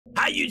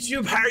Hi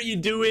YouTube, how are you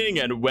doing?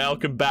 And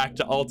welcome back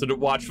to Alternate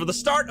Watch. For the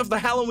start of the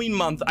Halloween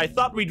month, I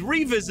thought we'd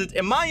revisit,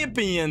 in my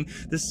opinion,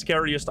 the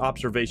scariest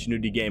observation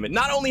nudie game. It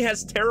not only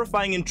has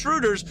terrifying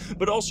intruders,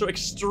 but also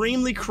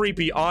extremely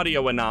creepy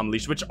audio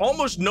anomalies, which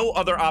almost no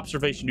other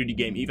observation nudie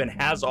game even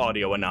has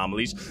audio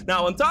anomalies.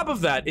 Now, on top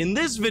of that, in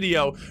this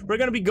video, we're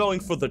gonna be going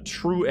for the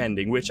true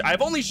ending, which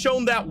I've only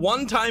shown that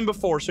one time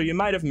before, so you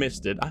might have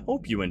missed it. I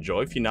hope you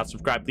enjoy. If you're not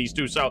subscribed, please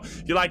do so.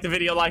 If you like the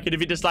video, like it. If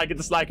you dislike it,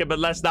 dislike it. But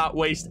let's not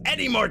waste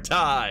any more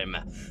time,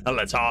 and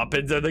let's hop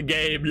into the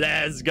game.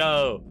 Let's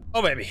go.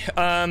 Oh baby.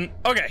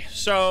 Okay,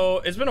 so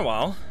it's been a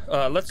while.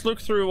 Let's look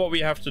through what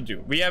we have to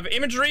do. We have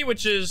imagery,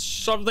 which is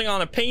something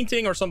on a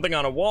painting or something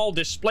on a wall.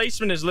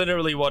 Displacement is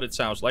literally what it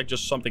sounds like,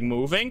 just something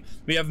moving.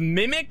 We have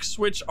mimics,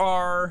 which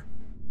are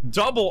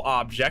double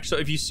objects, so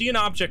if you see an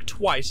object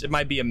twice, it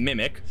might be a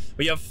mimic.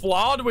 We have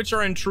flawed, which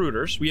are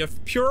intruders. We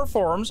have pure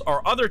forms,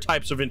 or other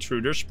types of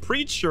intruders.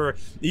 Preacher,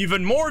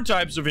 even more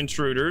types of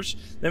intruders.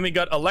 Then we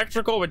got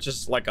electrical, which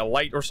is like a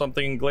light or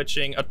something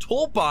glitching. A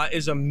tulpa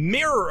is a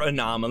mirror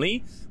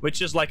anomaly,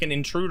 which is like an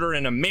intruder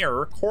in a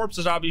mirror. Corpse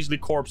is obviously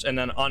corpse, and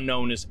then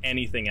unknown is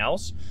anything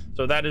else.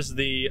 So that is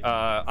the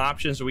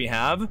options we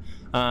have.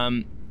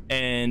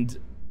 And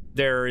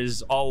there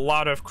is a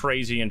lot of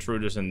crazy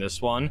intruders in this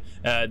one.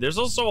 There's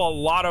also a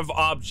lot of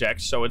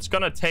objects, so it's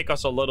gonna take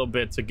us a little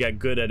bit to get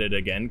good at it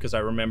again, because I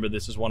remember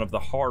this is one of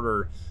the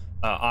harder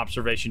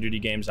observation duty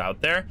games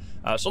out there.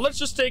 So let's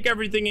just take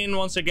everything in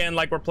once again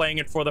like we're playing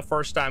it for the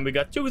first time. We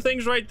got two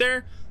things right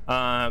there.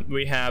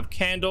 We have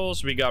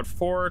candles, we got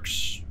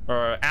forks,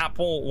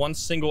 apple, one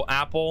single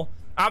apple.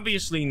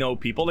 Obviously no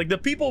people. Like, the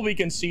people we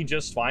can see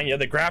just fine. Yeah,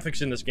 the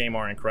graphics in this game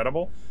are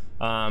incredible.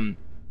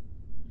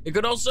 It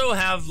could also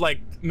have, like,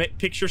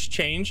 pictures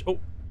change. Oh.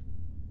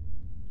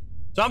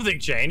 Something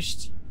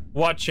changed.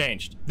 What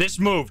changed? This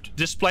moved.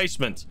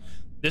 Displacement.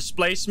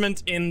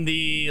 Displacement in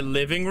the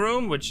living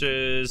room, which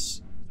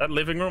is that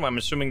living room? I'm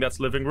assuming that's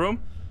living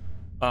room.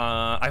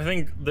 I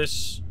think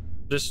this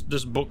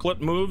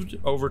booklet moved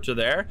over to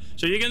there.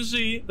 So you can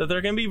see that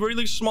there can be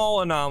really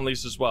small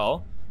anomalies as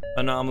well.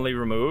 Anomaly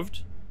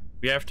removed.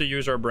 We have to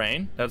use our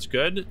brain. That's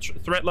good.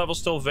 Threat level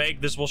still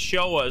vague. This will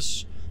show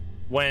us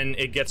when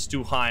it gets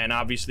too high, and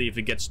obviously if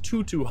it gets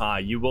too high,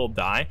 you will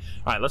die.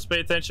 All right, let's pay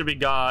attention. We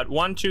got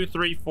 1 2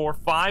 3 4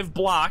 5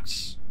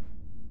 blocks.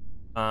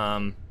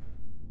 There's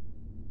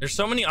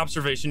so many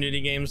observation duty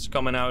games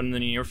coming out in the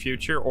near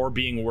future or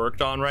being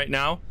worked on right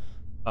now.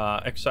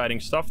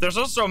 Exciting stuff. There's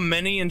also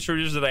many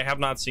intruders that I have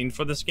not seen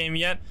for this game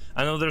yet.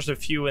 I know there's a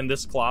few in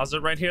this closet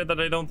right here that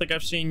I don't think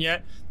I've seen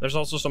yet. There's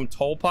also some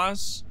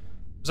tulpas,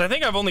 because I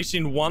think I've only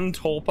seen one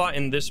tulpa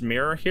in this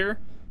mirror here.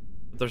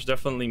 There's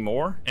definitely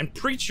more, and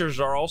preachers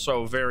are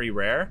also very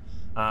rare.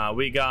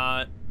 We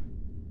got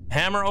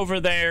hammer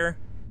over there,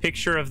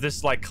 picture of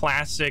this like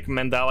classic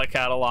Mandela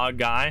catalog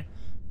guy.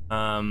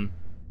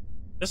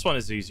 This one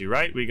is easy,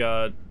 right? We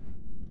got,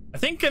 I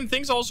think, can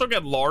things also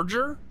get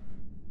larger?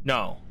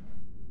 No,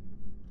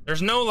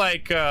 there's no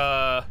like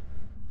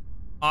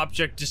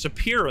object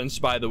disappearance,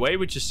 by the way,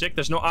 which is sick.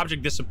 There's no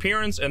object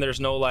disappearance, and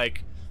there's no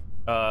like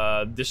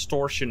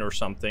distortion or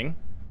something.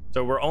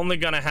 So we're only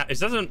gonna have, it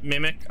doesn't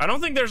mimic. I don't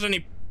think there's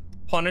any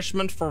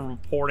punishment for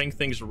reporting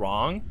things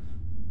wrong.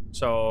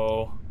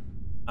 So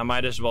I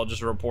might as well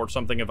just report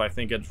something if I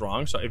think it's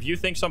wrong. So if you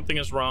think something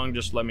is wrong,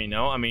 just let me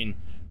know. I mean,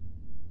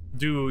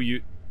 do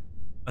you,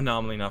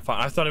 anomaly not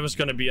found. I thought it was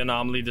gonna be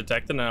anomaly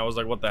detected, and I was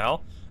like, what the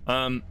hell?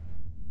 That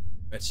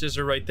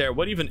scissor right there.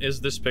 What even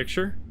is this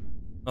picture?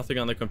 Nothing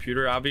on the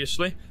computer,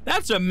 obviously.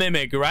 That's a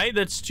mimic, right?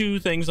 That's two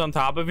things on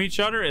top of each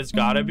other. It's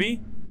gotta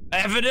be.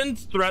 Evident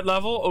threat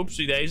level.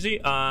 Oopsie daisy.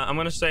 I'm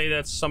gonna say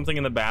that's something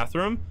in the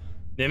bathroom.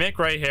 Mimic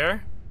right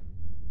here.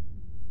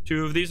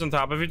 Two of these on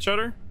top of each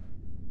other,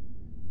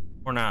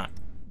 or not?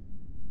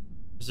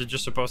 Is it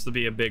just supposed to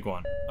be a big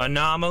one?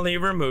 Anomaly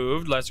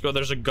removed. Let's go.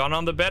 There's a gun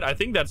on the bed. I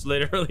think that's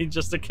literally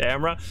just a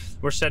camera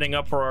we're setting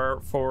up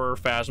for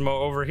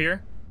Phasmo over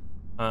here.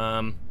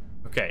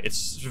 Okay,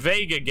 it's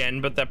vague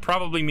again, but that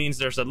probably means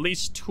there's at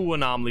least two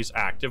anomalies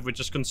active, which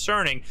is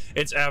concerning.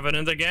 It's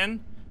evident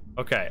again.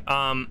 Okay.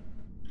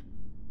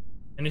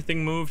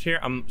 Anything moved here?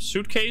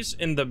 Suitcase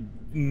in the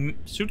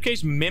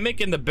suitcase mimic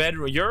in the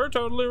bedroom. You're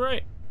totally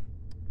right.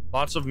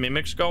 Lots of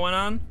mimics going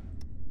on.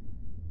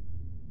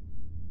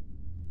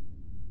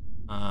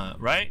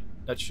 Right?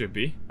 That should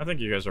be. I think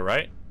you guys are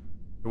right.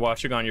 You're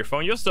watching on your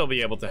phone. You'll still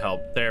be able to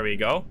help. There we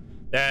go.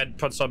 That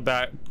puts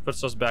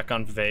us back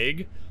on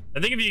vague.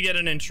 I think if you get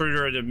an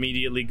intruder, it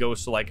immediately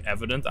goes to like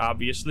evident,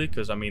 obviously,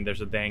 because I mean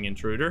there's a dang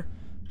intruder.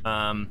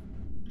 Let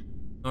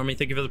me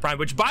think of the prime,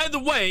 which by the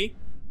way,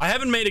 I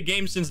haven't made a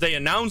game since they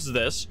announced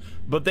this,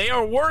 but they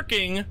are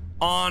working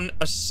on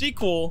a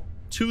sequel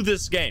to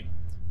this game.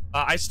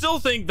 I still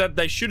think that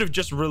they should have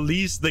just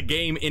released the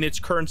game in its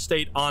current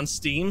state on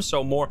Steam,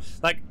 so more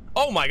like,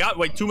 oh my god,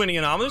 wait, too many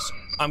anomalies?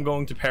 I'm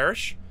going to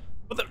perish.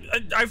 But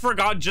I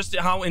forgot just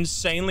how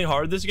insanely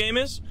hard this game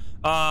is.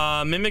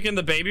 Mimic in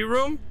the baby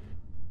room.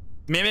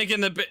 Mimic in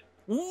the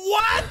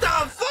what the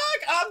fuck?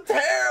 I'm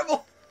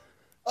terrible.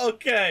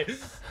 Okay,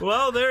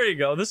 well, there you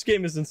go. This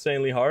game is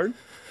insanely hard.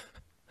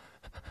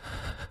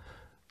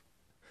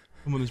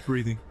 Someone is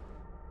breathing.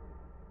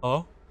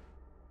 Oh,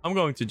 I'm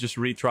going to just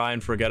retry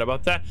and forget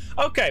about that.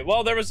 Okay,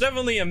 well, there was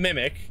definitely a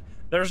mimic.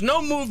 There's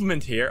no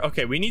movement here.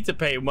 Okay, we need to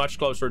pay much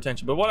closer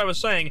attention. But what I was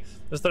saying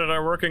is that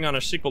they're working on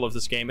a sequel of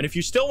this game. And if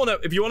you still want to,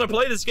 if you want to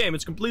play this game,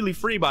 it's completely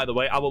free, by the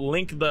way. I will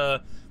link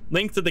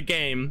to the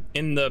game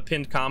in the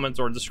pinned comments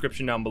or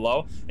description down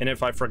below. And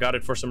if I forgot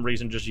it for some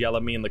reason, just yell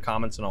at me in the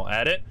comments and I'll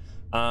add it.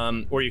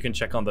 Or you can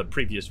check on the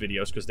previous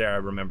videos because there I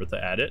remember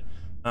to add it.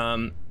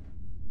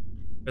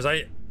 Because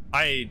I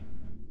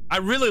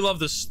really love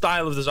the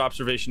style of this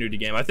observation duty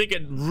game. I think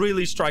it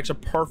really strikes a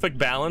perfect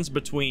balance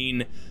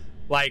between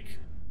like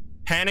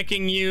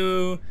panicking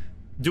you,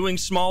 doing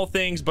small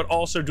things, but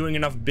also doing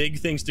enough big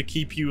things to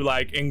keep you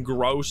like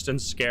engrossed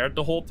and scared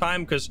the whole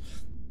time. Because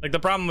like the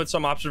problem with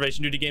some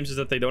observation duty games is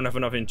that they don't have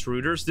enough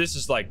intruders. This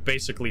is like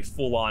basically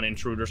full-on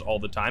intruders all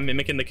the time.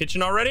 Mimic in the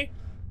kitchen already?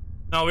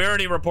 No, we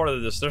already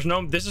reported this.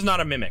 This is not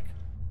a mimic.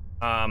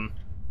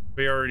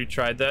 We already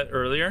tried that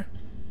earlier.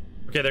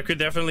 Okay, there could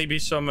definitely be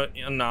some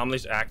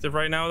anomalies active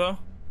right now, though.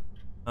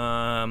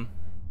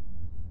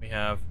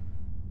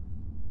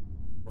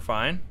 We're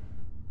fine.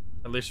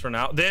 At least for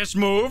now. This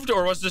moved,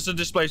 or was this a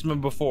displacement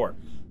before?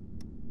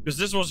 Because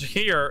this was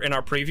here in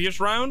our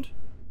previous round.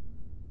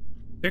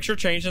 Picture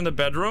change in the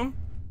bedroom.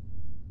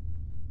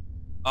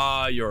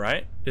 You're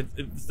right.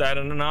 Is that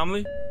an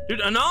anomaly? Dude,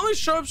 anomalies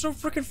show up so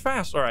freaking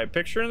fast. All right,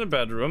 picture in the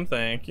bedroom.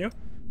 Thank you.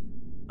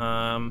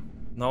 No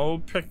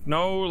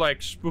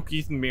like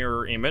spooky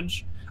mirror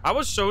image. I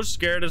was so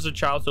scared as a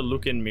child to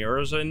look in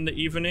mirrors in the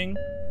evening.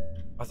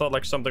 I thought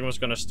like something was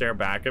gonna stare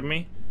back at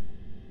me.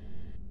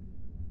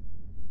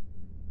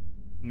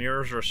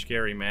 Mirrors are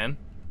scary, man.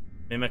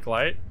 Mimic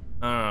light.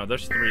 Oh,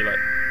 there's 3 light.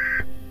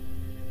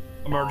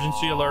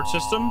 Emergency alert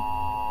system.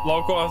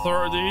 Local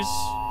authorities.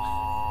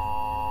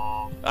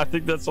 I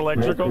think that's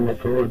electrical. Local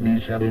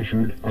authorities have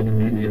issued an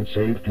immediate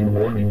safety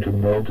warning to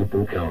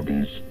multiple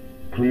counties.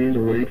 Please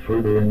await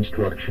further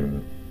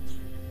instruction.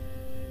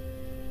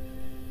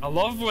 I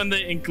love when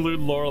they include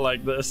lore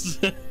like this.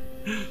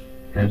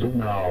 As of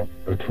now,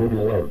 a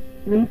total of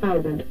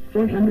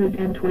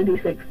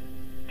 3,426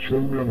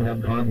 children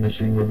have gone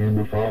missing within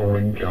the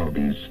following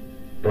counties: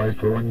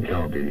 Brythorn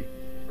County,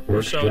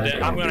 So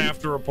I'm gonna have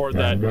to report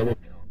that. I'm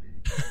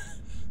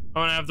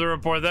gonna have to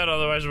report that,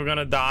 otherwise we're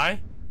gonna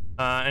die.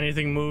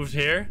 Anything moved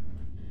here?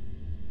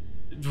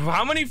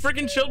 How many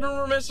freaking children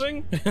were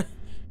missing?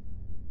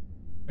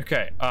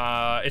 Okay,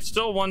 it's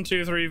still 1,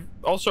 2, 3.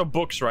 Also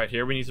books right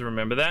here. We need to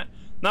remember that.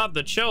 Not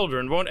the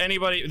children. Won't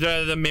anybody...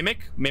 The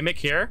mimic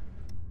here.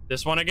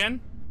 This one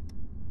again.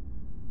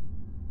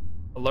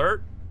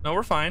 Alert. No,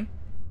 we're fine.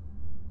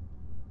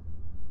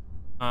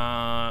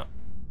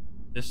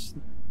 This...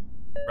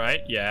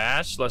 Right,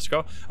 yes, let's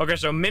go. Okay,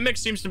 so mimic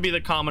seems to be the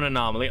common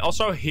anomaly.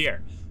 Also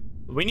here,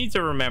 we need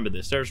to remember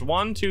this. There's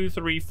 1, 2,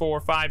 3, 4,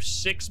 5,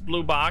 6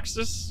 blue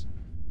boxes,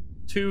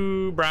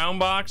 2 brown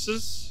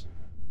boxes,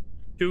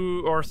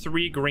 2 or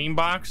 3 green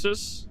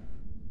boxes.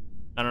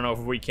 I don't know if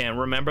we can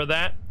remember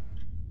that.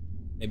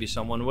 Maybe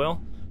someone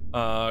will.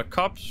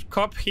 Cup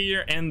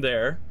here and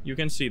there. You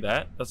can see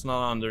that. That's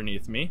not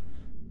underneath me.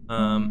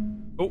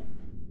 Oh,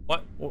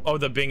 what? Oh,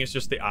 the bing is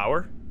just the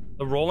hour.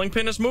 The rolling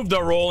pin has moved.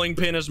 The rolling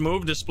pin has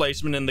moved.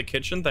 Displacement in the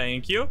kitchen.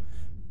 Thank you.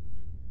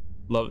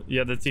 Love.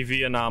 Yeah, the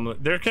TV anomaly.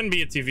 There can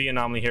be a TV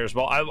anomaly here as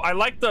well. I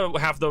like to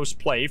have those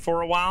play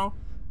for a while.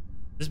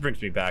 This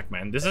brings me back,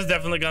 man. This is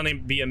definitely gonna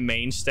be a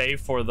mainstay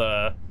for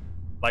the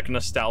like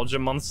nostalgia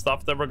month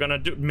stuff that we're gonna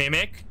do.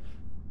 Mimic.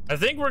 I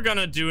think we're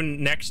gonna do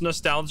next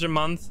nostalgia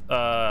month.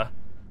 I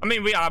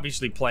mean, we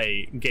obviously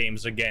play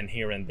games again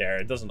here and there.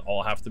 It doesn't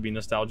all have to be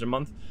nostalgia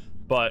month.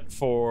 But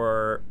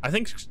for, I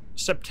think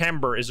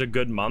September is a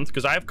good month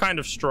because I've kind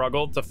of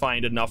struggled to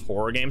find enough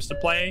horror games to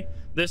play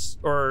this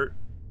or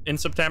in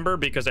September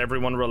because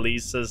everyone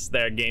releases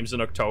their games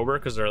in October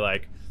because they're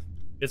like,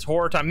 it's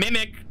horror time.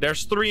 Mimic,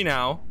 there's 3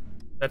 now.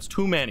 That's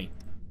too many.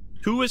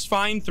 2 is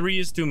fine, 3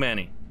 is too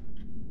many.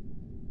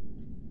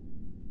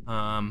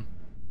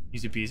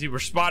 Easy peasy. We're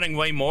spotting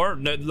way more.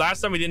 No, last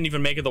time we didn't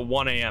even make it to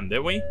 1 a.m., did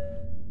we?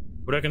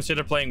 Would I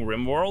consider playing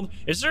RimWorld?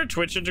 Is there a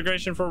Twitch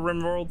integration for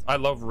RimWorld? I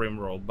love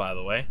RimWorld, by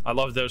the way. I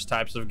love those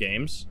types of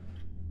games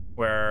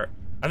where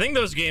I think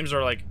those games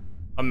are like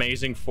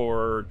amazing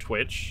for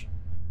Twitch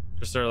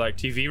because they're like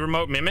TV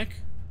remote mimic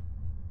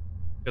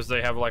because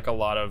they have like a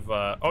lot of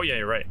oh yeah,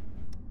 you're right,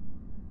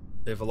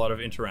 they have a lot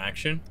of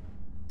interaction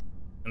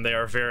and they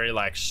are very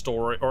like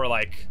story or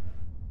like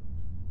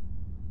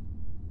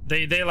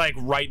they like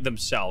write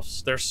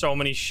themselves. There's so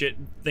many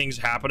things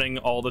happening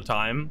all the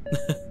time.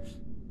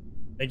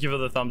 Thank you for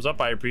the thumbs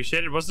up. I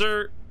appreciate it. Was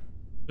there...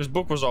 This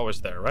book was always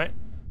there, right?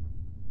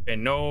 Okay,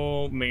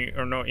 no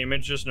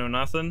images, no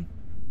nothing.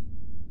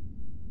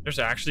 There's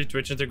actually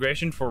Twitch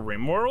integration for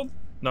RimWorld?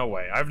 No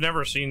way. I've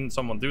never seen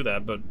someone do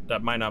that, but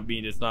that might not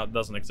be...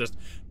 doesn't exist.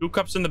 2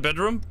 cups in the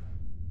bedroom?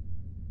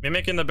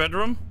 Mimic in the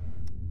bedroom?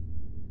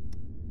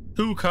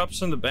 2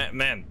 cups in the bed.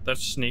 Man,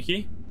 that's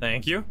sneaky.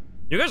 Thank you.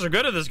 You guys are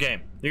good at this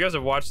game. You guys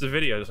have watched the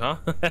videos, huh?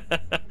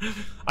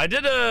 I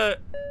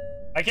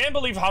can't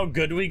believe how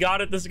good we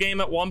got at this game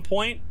at one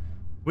point.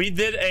 We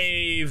did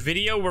a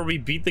video where we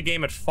beat the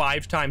game at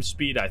 5 times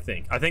speed, I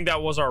think. I think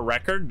that was our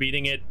record,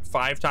 beating it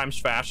 5 times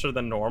faster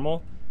than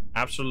normal.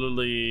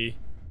 Absolutely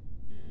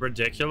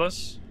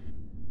ridiculous.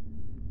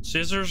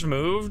 Scissors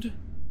moved.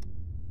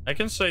 I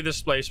can say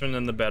displacement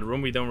in the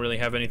bedroom. We don't really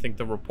have anything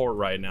to report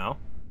right now.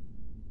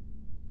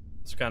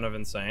 It's kind of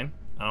insane.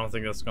 I don't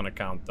think that's gonna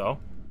count though.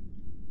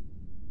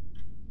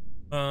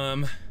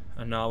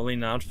 Anomaly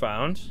not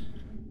found.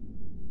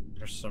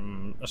 There's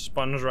a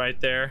sponge right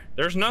there.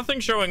 There's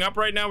nothing showing up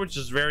right now, which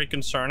is very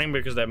concerning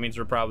because that means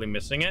we're probably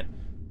missing it.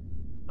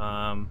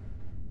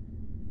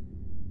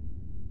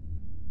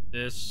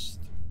 This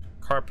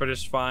carpet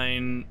is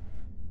fine.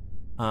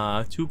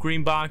 2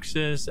 green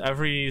boxes.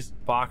 Every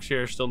box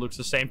here still looks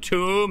the same.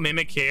 2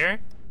 mimic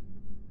here.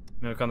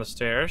 Mimic on the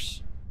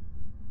stairs.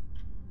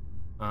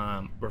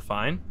 We're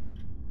fine.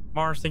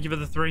 Mars, thank you for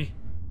the 3.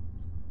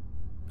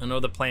 I know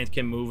the plant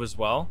can move as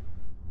well.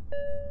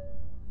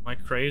 Am I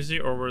crazy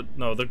or were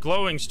no? The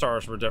glowing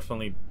stars were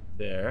definitely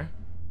there.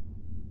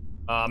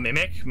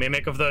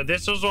 Mimic of the.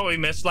 This was what we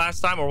missed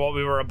last time, or what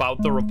we were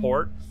about to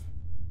report.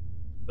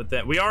 But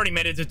then we already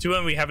made it to 2,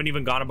 and we haven't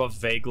even gone above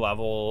vague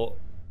level.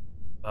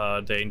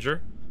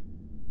 Danger.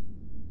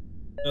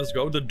 Let's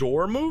go. The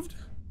door moved?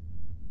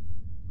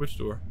 Which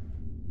door?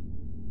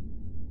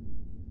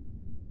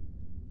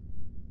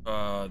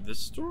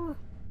 This door?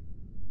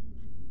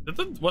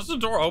 Was the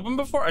door open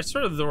before? I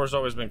swear the door's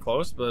always been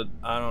closed, but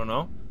I don't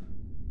know.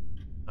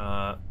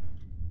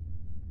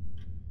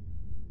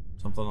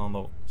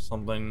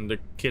 Something the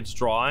kid's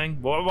drawing.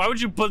 Why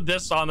would you put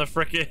this on the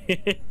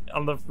frickin'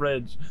 on the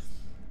fridge?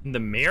 In the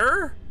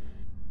mirror?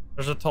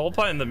 There's a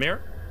tulpa in the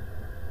mirror?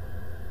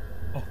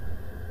 Oh,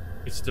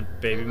 it's the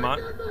baby mon.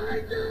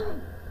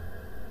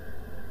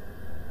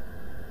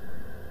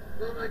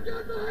 Oh my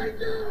god, behind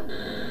you!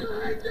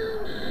 Behind you!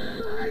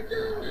 Behind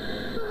you!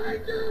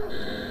 Behind you!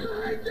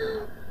 Behind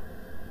you!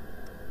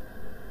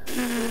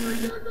 Oh my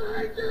god,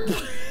 behind you!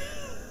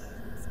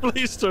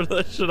 Please turn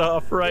that shit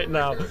off right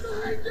now.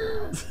 Behind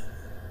you!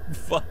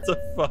 What the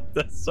fuck?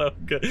 That's so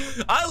good.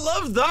 I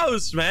love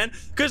those, man,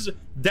 because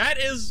that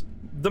is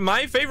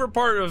my favorite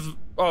part of.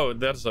 Oh,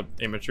 that's a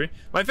imagery.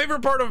 My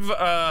favorite part of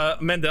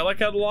Mandela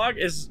Catalog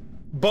is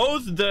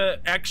both the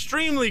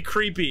extremely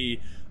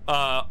creepy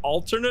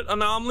alternate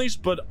anomalies,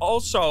 but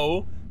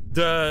also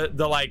the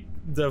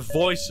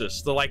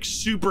voices, the like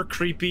super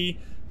creepy.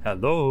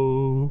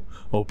 Hello,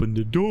 open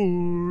the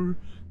door.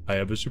 I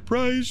have a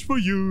surprise for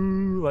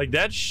you. Like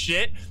that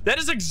shit. That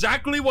is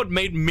exactly what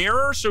made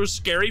Mirror so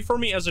scary for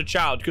me as a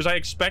child, because I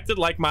expected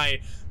like my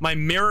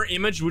mirror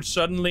image would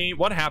suddenly.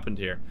 What happened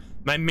here?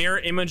 My mirror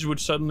image would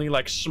suddenly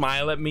like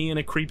smile at me in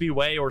a creepy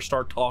way or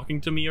start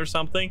talking to me or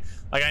something.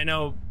 Like I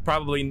know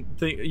probably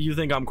you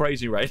think I'm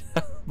crazy, right?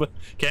 But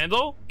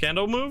Candle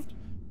moved.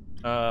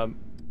 But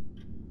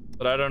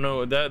I don't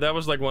know. That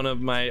was like one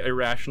of my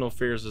irrational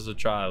fears as a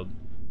child.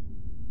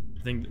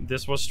 I think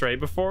this was straight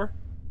before.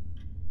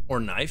 Or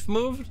knife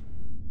moved.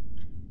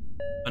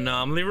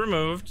 Anomaly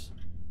removed.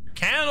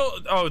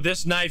 Candle. Oh,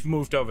 this knife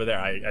moved over there.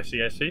 I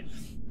see.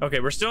 Okay,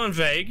 we're still in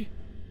vague.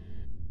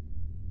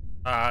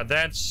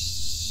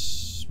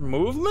 That's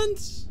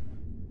movement?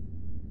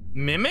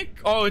 Mimic?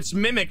 Oh, it's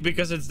mimic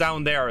because it's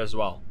down there as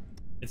well.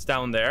 It's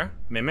down there.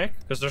 Mimic.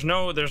 Because there's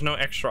no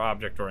extra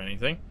object or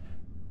anything.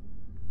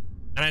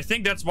 And I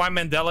think that's why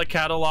Mandela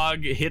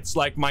Catalog hits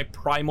like my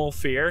primal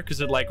fear, because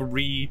it like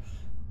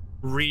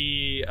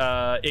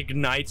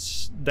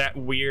ignites that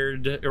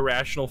weird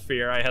irrational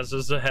fear I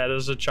had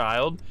as a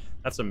child.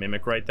 That's a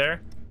mimic right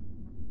there.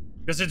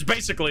 Because it's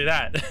basically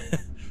that.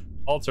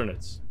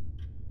 Alternates.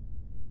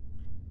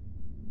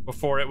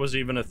 Before it was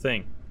even a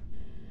thing.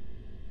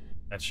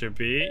 That should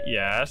be,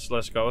 yes,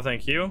 let's go,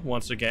 thank you.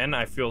 Once again,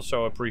 I feel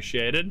so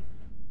appreciated.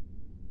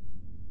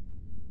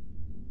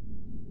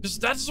 Because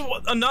that's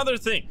another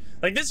thing.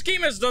 Like, this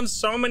game has done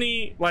so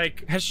many,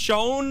 like, has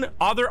shown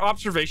other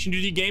observation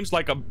duty games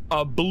like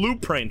a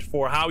blueprint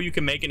for how you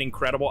can make an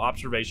incredible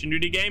observation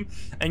duty game.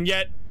 And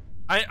yet,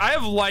 I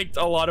have liked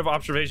a lot of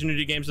observation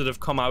duty games that have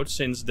come out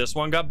since this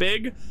one got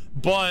big,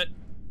 but...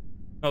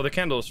 Oh, the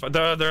candle is fine.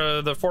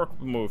 The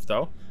fork moved,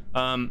 though.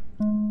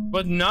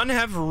 But none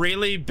have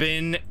really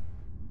been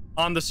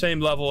on the same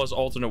level as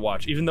Alternate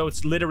Watch, even though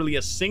it's literally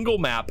a single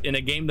map in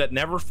a game that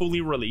never fully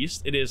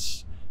released. It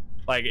is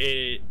like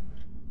it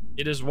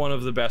is one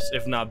of the best,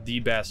 if not the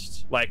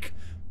best, like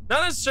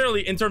not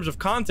necessarily in terms of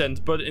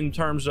content, but in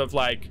terms of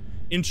like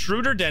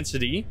intruder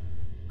density,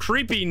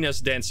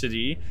 creepiness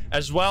density,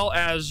 as well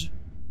as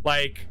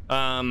like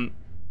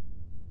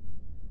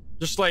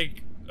just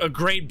like a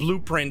great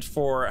blueprint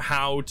for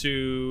how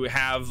to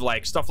have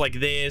like stuff like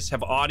this,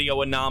 have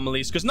audio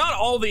anomalies, because not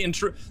all the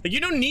like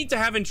you don't need to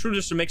have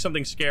intruders to make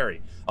something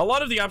scary. A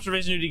lot of the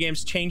observation duty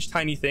games change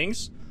tiny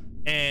things,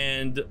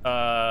 and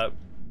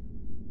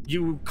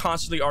you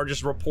constantly are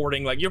just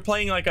reporting, like you're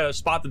playing like a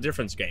spot the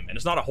difference game, and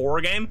it's not a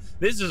horror game.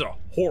 This is a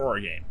horror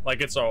game.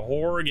 Like it's a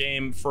horror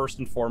game first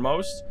and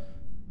foremost.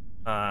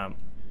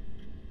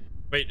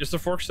 Wait, does the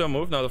fork still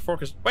move? No, the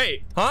fork is...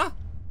 Wait, huh?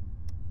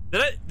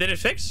 Did it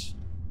fix?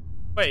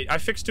 Wait, I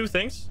fixed 2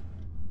 things?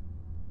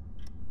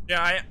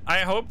 Yeah, I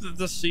hope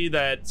to see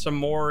that some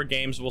more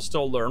games will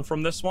still learn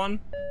from this one.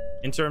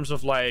 In terms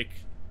of, like...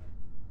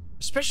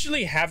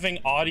 Especially having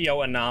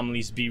audio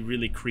anomalies be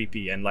really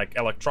creepy. And, like,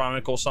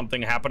 electronical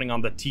something happening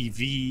on the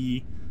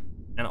TV.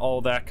 And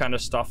all that kind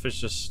of stuff is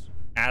just...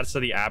 adds to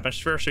the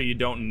atmosphere, so you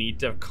don't need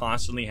to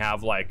constantly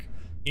have, like,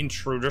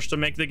 intruders to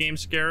make the game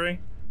scary.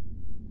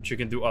 But you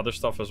can do other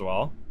stuff as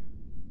well.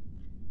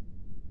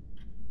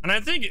 And I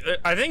think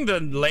the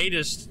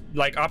latest,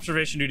 like,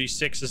 Observation Duty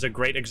 6 is a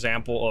great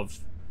example of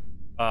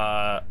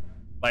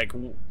like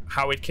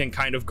how it can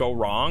kind of go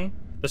wrong.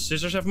 The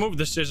scissors have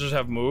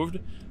moved.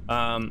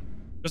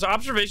 Because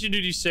Observation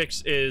Duty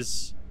 6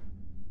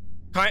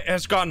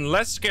 has gotten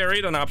less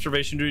scary than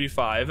Observation Duty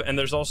 5, and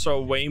there's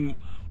also way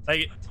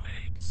like...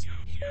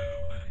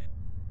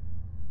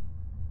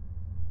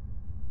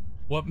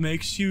 What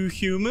makes you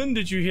human?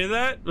 Did you hear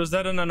that? Was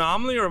that an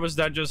anomaly, or was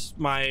that just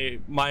my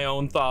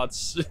own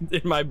thoughts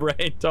in my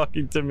brain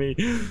talking to me?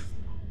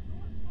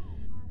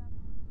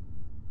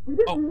 We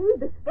just need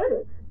this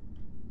footage.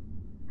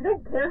 I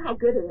don't care how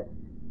good it is.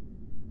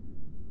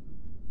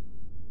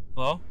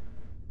 Hello?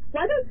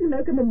 Why don't you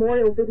make a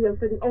memorial video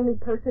for the only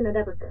person that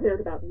ever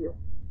cared about you?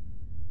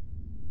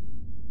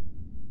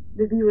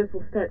 The viewers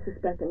will start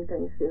suspecting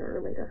things sooner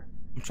or later.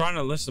 I'm trying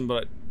to listen,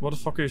 but what the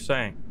fuck are you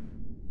saying?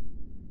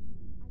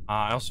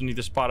 I also need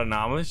to spot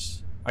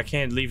anomalies. I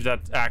can't leave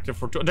that active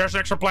for... There's an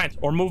extra plant,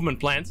 or movement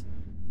plant.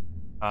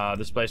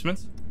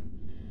 Displacement.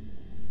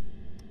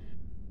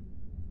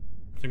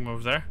 Nothing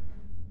moves there.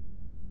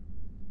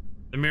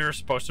 The mirror is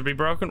supposed to be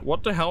broken.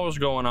 What the hell is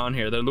going on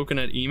here? They're looking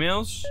at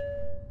emails.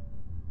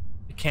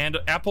 The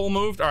candle... Apple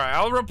moved. Alright,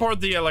 I'll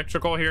report the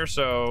electrical here,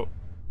 so...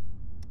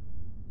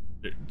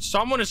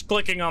 Someone is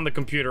clicking on the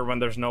computer when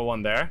there's no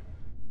one there.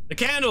 The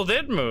candle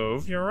did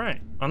move. You're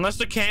right. Unless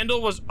the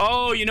candle was...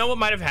 Oh, you know what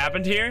might have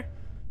happened here?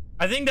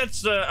 I think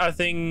that's a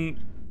thing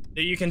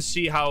that you can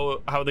see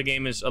how the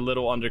game is a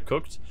little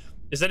undercooked.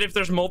 Is that if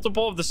there's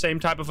multiple of the same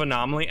type of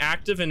anomaly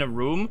active in a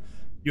room,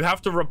 you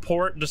have to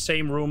report the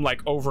same room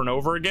like over and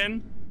over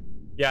again.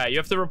 Yeah, you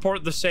have to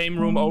report the same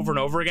room over and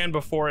over again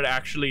before it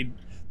actually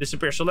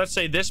disappears. So let's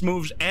say this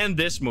moves and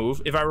this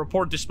move. If I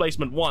report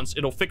displacement once,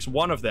 it'll fix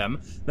one of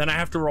them. Then I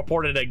have to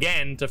report it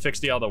again to fix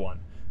the other one.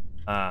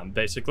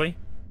 Basically.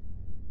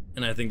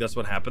 And I think that's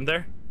what happened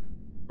there.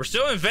 We're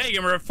still in Vegas.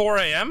 We're at 4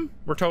 a.m.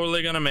 We're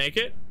totally gonna make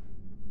it.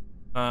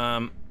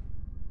 I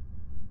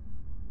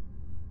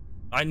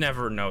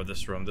never know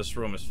this room. This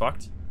room is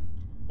fucked.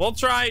 We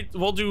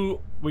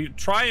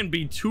try and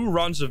be 2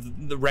 runs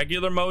of the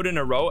regular mode in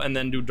a row and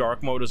then do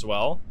dark mode as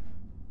well.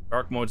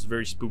 Dark mode's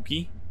very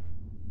spooky.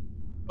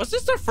 Was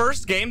this the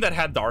first game that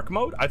had dark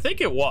mode? I think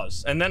it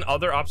was. And then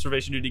other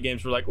Observation Duty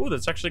games were like, ooh,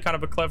 that's actually kind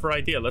of a clever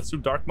idea. Let's do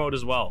dark mode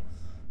as well.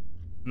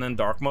 And then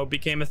dark mode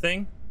became a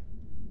thing.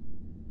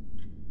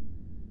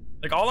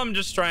 Like, all I'm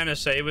just trying to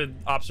say with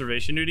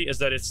Observation Duty is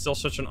that it's still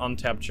such an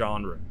untapped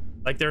genre.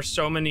 Like, there's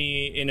so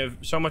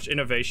much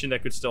innovation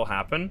that could still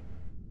happen.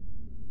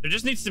 There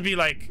just needs to be,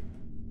 like...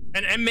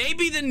 And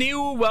maybe the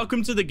new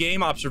Welcome to the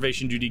Game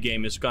Observation Duty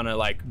game is gonna,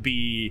 like,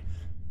 be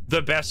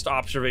the best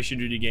Observation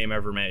Duty game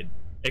ever made.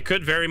 It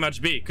could very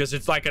much be, because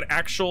it's like an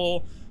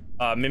actual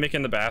mimic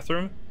in the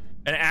bathroom.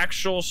 An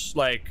actual,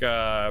 like,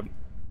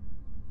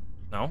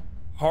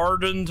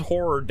 hardened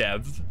horror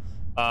dev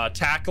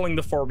tackling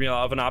the formula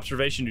of an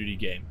Observation Duty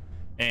game.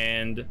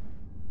 And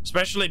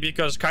especially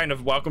because kind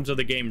of Welcome to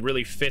the Game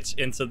really fits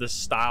into this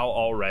style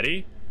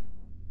already,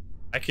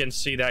 I can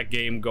see that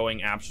game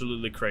going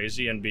absolutely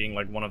crazy and being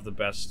like one of the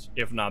best,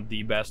 if not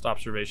the best,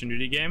 Observation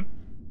Duty game.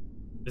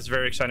 It's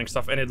very exciting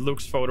stuff, and it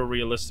looks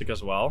photorealistic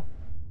as well.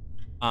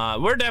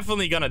 We're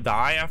definitely gonna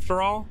die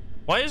after all.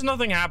 Why is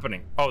nothing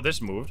happening? Oh,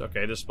 this moved.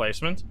 Okay,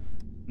 displacement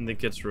in the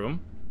kids'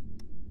 room.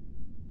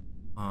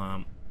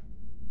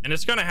 And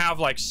it's gonna have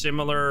like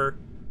similar...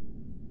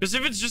 Because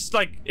if it's just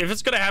like... If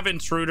it's gonna have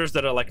intruders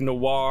that are like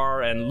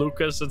Noir and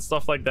Lucas and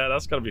stuff like that,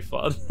 that's gonna be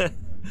fun.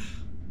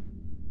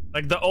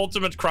 Like the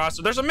ultimate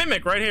crossover. There's a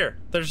mimic right here.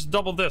 There's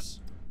double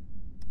this.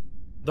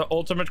 The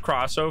ultimate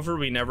crossover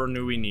we never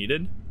knew we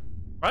needed.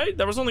 Right?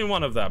 There was only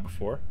one of that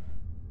before.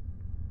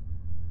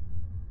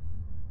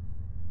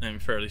 I'm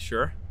fairly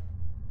sure.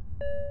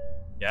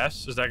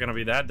 Yes, is that gonna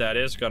be that? That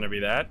is gonna be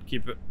that.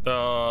 Keep it...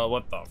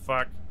 what the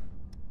fuck?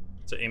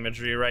 It's an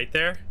imagery right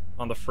there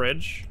on the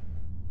fridge.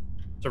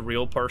 It's a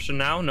real person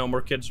now. No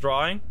more kids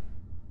drawing.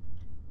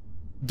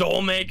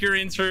 Doll maker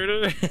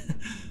intruder.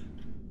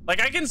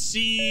 Like, I can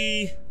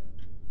see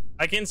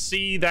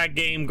that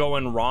game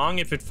going wrong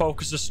if it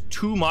focuses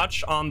too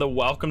much on the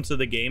welcome to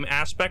the game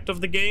aspect of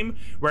the game,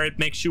 where it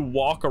makes you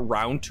walk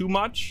around too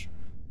much.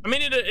 I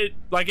mean,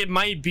 it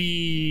might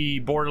be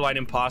borderline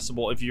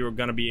impossible if you're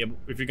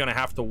gonna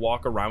have to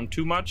walk around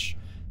too much,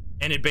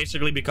 and it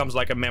basically becomes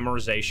like a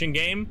memorization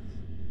game,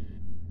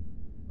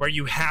 where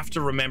you have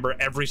to remember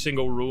every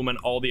single room and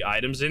all the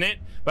items in it.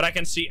 But I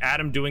can see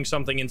Adam doing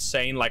something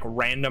insane, like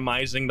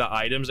randomizing the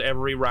items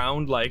every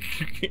round.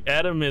 Like,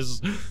 Adam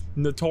is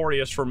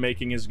notorious for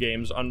making his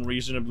games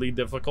unreasonably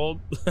difficult.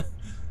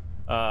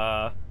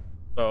 So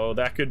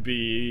that could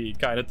be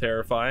kind of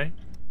terrifying.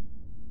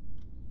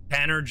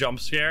 Tanner jump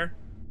scare.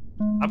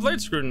 I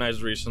played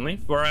Scrutinized recently.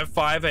 We're at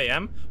 5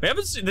 a.m. We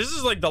haven't seen, this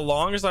is like the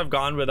longest I've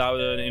gone without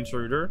an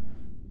intruder.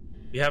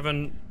 We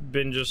haven't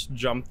been just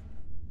jumped.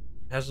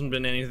 Hasn't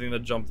been anything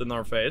that jumped in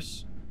our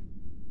face.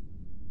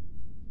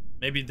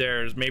 Maybe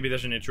there's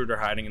an intruder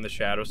hiding in the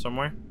shadow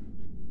somewhere.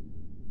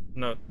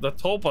 No, the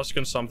tulpas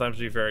can sometimes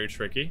be very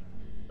tricky.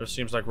 It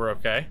seems like we're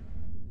okay.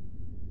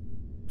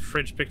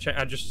 Fridge pick change.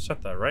 I just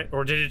set that, right?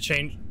 Or did it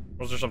change?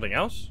 Was there something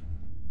else?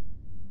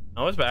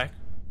 Oh, it's back.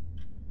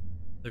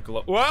 The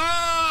glow. Whoa!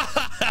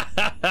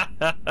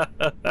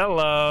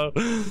 Hello.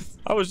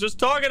 I was just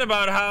talking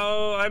about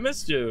how I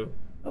missed you.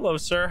 Hello,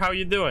 sir. How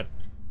you doing?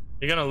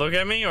 You gonna look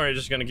at me, or are you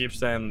just gonna keep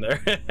standing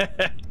there?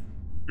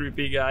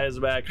 Creepy guy is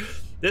back.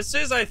 This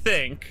is, I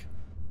think,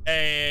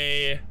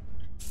 a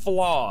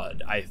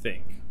flawed, I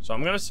think. So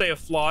I'm gonna say a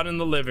flawed in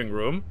the living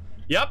room.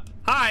 Yep.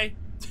 Hi.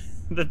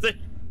 The thing.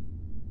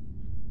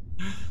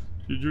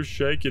 You're just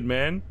shaking,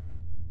 man.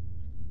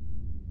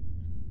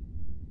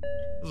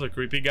 This is a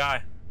creepy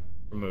guy.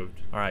 Removed.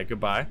 All right,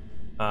 goodbye.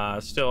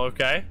 Still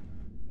okay.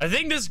 I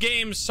think this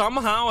game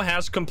somehow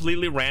has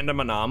completely random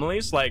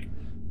anomalies, like,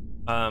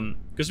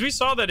 because we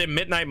saw that in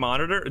Midnight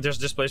Monitor, there's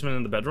displacement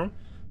in the bedroom.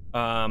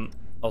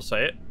 I'll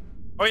say it.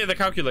 Oh yeah, the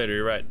calculator,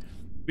 you're right.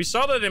 We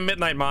saw that in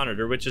Midnight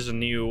Monitor, which is a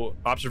new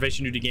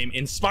observation duty game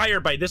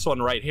inspired by this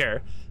one right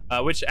here,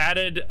 which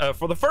added,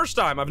 for the first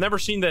time, I've never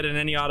seen that in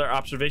any other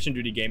observation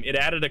duty game, it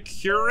added a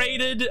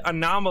curated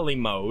anomaly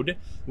mode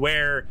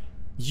where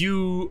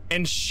you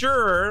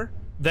ensure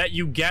that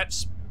you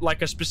get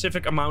like a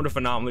specific amount of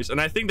anomalies.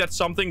 And I think that's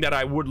something that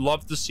I would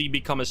love to see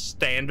become a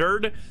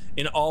standard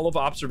in all of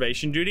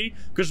observation duty.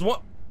 Because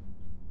what?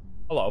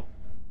 Hello.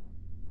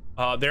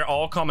 They're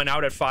all coming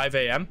out at 5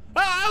 a.m.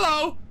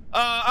 Hello.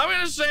 I'm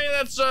gonna say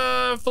that's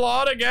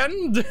flawed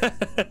again.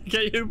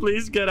 Can you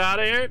please get out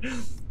of here?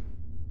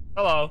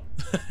 Hello.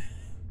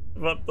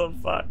 What the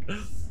fuck?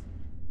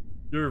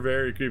 You're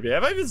very creepy.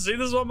 Have I even seen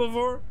this one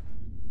before?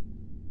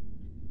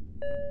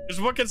 Because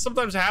what can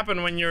sometimes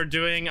happen when you're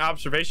doing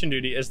observation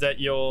duty is that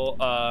you'll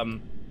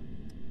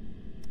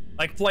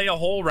like play a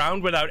whole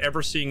round without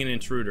ever seeing an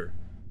intruder.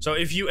 So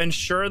if you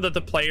ensure that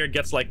the player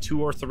gets like 2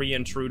 or 3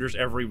 intruders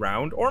every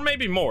round, or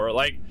maybe more,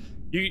 like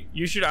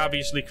you should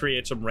obviously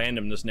create some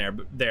randomness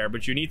there,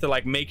 but you need to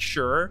like make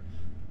sure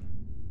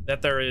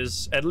that there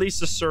is at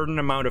least a certain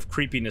amount of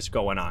creepiness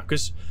going on,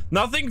 because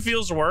nothing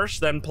feels worse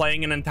than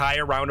playing an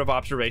entire round of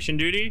observation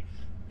duty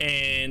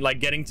and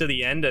like getting to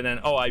the end and then,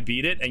 oh, I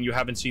beat it, and you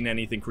haven't seen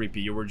anything creepy.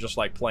 You were just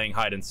like playing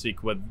hide and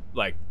seek with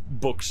like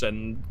books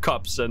and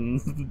cups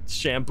and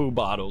shampoo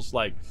bottles.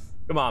 Like,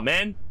 come on,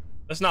 man.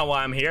 That's not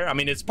why I'm here. I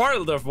mean, it's part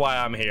of why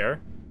I'm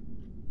here.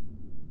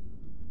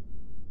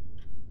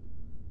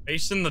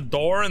 Facing the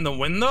door and the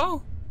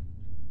window?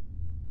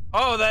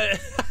 Oh, that...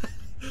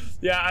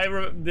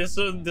 yeah, this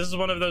is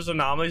one of those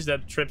anomalies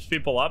that trips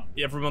people up.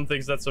 Everyone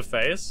thinks that's a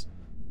face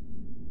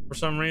for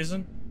some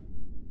reason.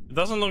 It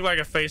doesn't look like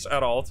a face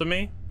at all to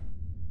me.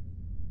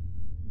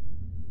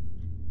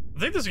 I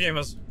think this game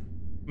was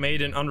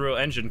made in Unreal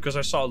Engine because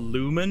I saw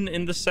Lumen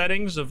in the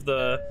settings of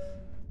the...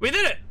 We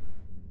did it!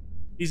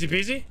 Easy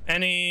peasy.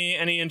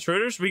 Any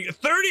intruders? 30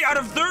 out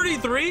of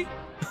 33?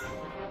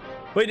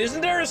 Wait,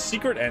 isn't there a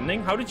secret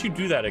ending? How did you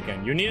do that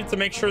again? You needed to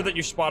make sure that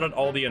you spotted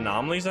all the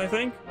anomalies, I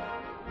think?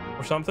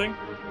 Or something?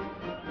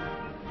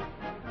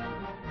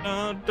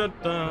 Da, da,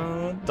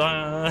 da,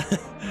 da.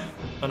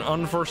 An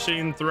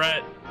unforeseen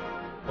threat.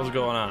 What's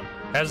going on?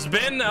 Has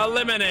been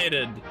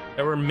eliminated.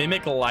 There were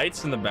mimic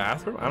lights in the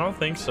bathroom? I don't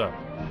think so.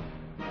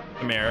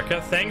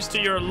 America, thanks to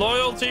your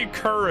loyalty,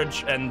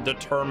 courage, and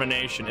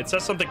determination. It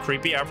says something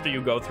creepy after you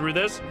go through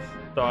this,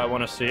 so I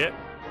want to see it.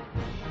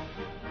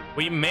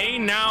 We may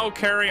now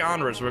carry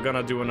onwards. We're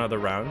gonna do another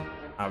round,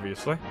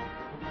 obviously.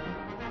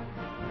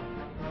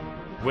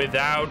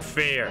 Without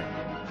fear.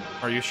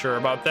 Are you sure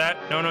about that?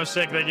 No,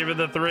 sick. They give it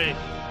the 3.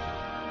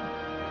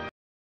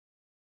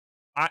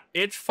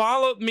 It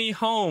followed me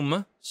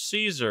home,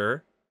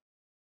 Caesar.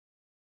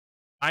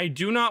 I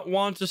do not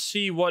want to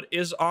see what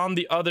is on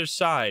the other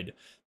side,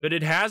 but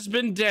it has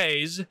been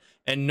days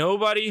and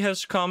nobody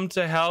has come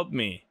to help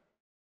me.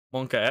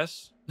 Monka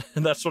S.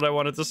 That's what I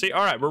wanted to see.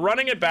 All right, we're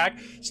running it back.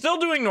 Still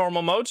doing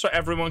normal mode so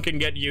everyone can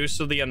get used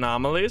to the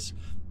anomalies.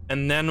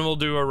 And then we'll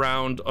do a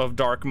round of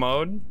dark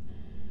mode.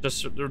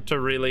 Just to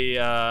really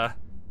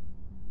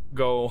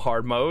go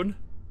hard mode.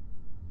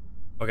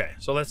 Okay,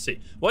 so let's see.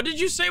 What did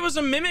you say was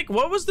a mimic?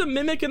 What was the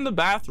mimic in the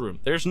bathroom?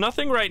 There's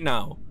nothing right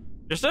now.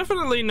 There's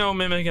definitely no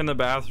mimic in the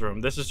bathroom.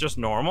 This is just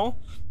normal.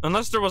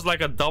 Unless there was like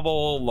a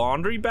double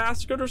laundry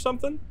basket or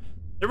something.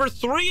 There were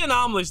 3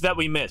 anomalies that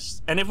we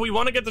missed. And if we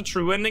want to get the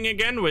true ending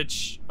again,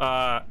 which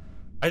I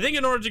think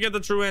in order to get the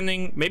true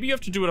ending, maybe you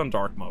have to do it on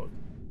dark mode.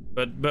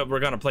 but we're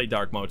gonna play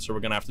dark mode, so we're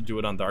gonna have to do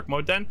it on dark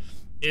mode then,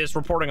 is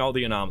reporting all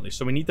the anomalies.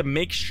 So we need to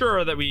make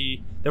sure that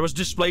there was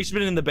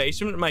displacement in the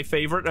basement, my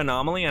favorite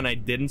anomaly, and I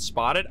didn't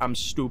spot it. I'm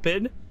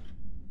stupid.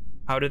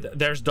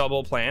 There's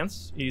double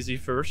plants. Easy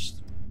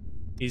first.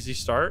 Easy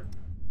start.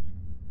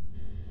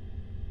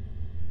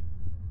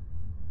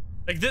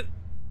 Like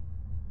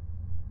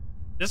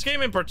this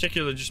game in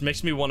particular just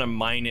makes me want to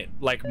mine it,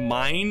 like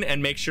mine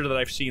and make sure that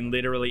I've seen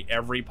literally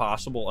every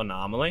possible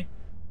anomaly.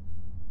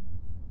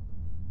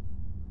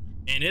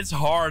 And it's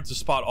hard to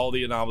spot all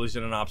the anomalies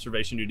in an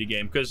Observation Duty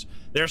game because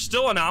there's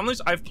still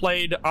anomalies. I've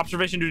played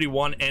Observation Duty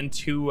 1 and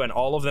 2 and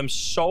all of them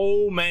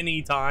so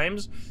many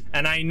times,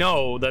 and I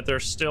know that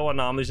there's still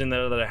anomalies in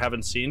there that I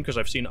haven't seen because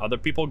I've seen other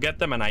people get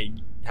them and I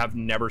have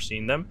never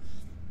seen them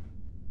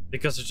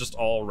because it's just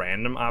all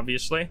random,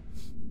 obviously.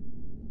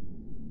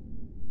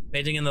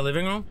 Painting in the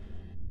living room?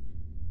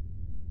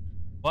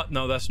 What?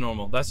 No, that's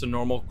normal. That's a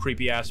normal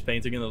creepy ass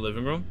painting in the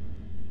living room.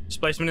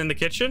 Displacement in the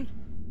kitchen?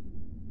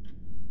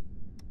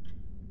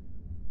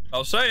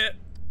 I'll say it.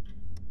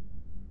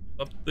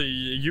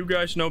 You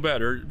guys know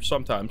better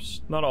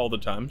sometimes. Not all the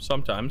time.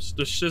 Sometimes.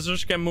 The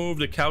scissors can move.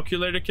 The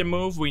calculator can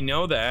move. We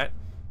know that.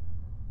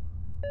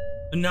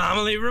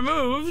 Anomaly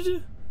removed.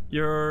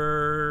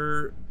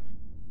 You're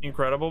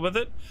incredible with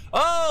it.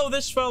 Oh,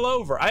 this fell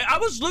over. I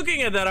was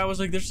looking at that. I was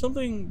like, there's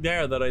something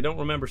there that I don't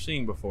remember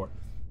seeing before.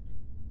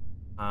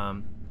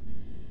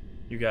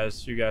 You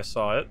guys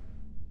saw it.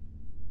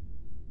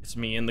 It's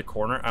me in the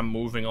corner. I'm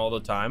moving all the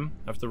time.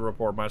 I have to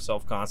report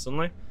myself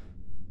constantly.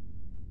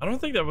 I don't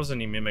think there was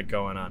any mimic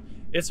going on.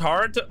 It's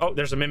hard to... Oh,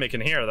 there's a mimic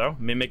in here, though.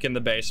 Mimic in the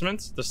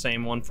basement. The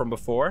same one from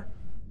before.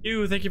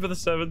 Thank you for the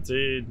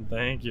 17.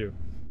 Thank you.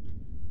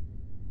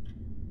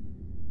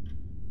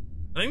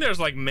 I think there's,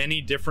 like,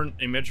 many different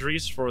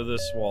imageries for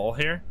this wall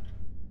here.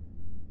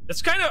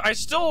 It's kind of... I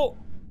still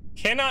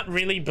cannot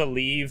really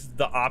believe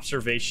the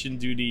Observation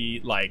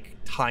Duty,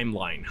 like,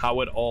 timeline.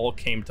 How it all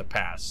came to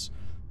pass.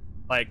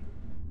 Like,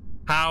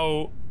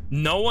 how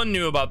no one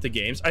knew about the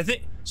games. I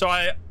think... So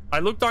I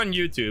looked on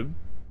YouTube...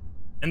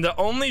 And the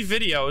only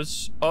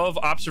videos of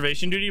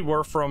Observation Duty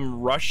were from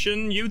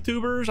Russian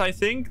YouTubers, I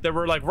think. There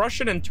were like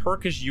Russian and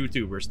Turkish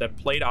YouTubers that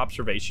played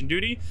Observation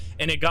Duty,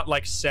 and it got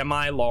like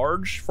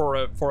semi-large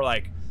for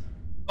like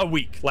a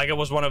week. Like it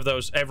was one of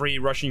those, every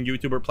Russian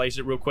YouTuber plays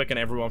it real quick and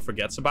everyone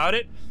forgets about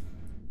it.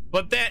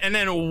 But then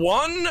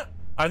one,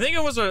 I think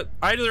it was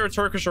either a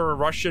Turkish or a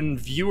Russian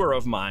viewer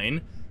of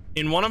mine,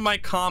 in one of my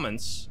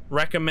comments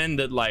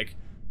recommended like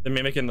the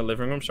mimic in the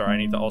living room. Sorry, I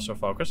need to also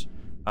focus.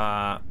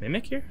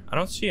 Mimic here? I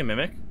don't see a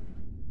mimic.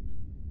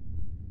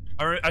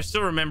 I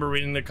still remember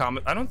reading the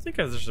comment. I don't think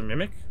there's a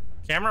mimic.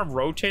 Camera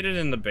rotated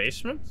in the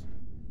basement?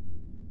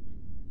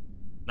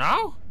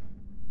 No?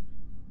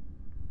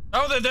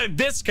 Oh,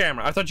 this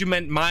camera. I thought you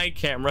meant my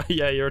camera.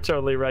 Yeah, you're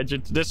totally right.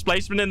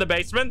 Displacement in the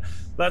basement.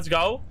 Let's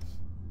go.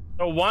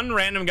 So one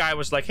random guy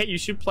was like, hey, you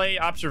should play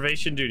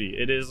Observation Duty.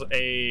 It is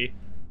a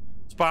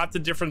spot the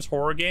difference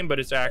horror game, but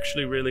it's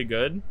actually really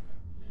good.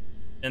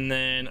 And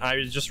then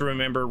I just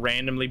remember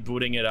randomly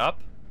booting it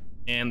up,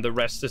 and the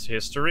rest is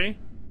history.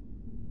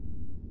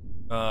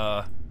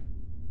 Kind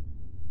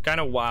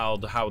of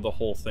wild how the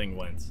whole thing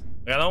went.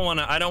 I don't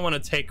want to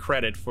take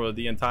credit for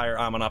the entire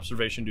I'm an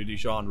Observation Duty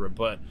genre,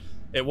 but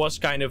it was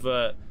kind of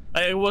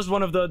it was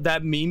one of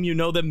that meme, you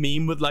know, the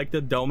meme with like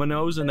the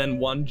dominoes and then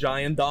one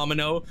giant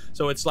domino.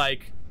 So it's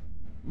like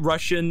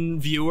Russian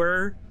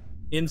viewer,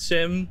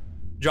 InSim,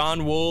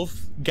 John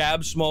Wolf,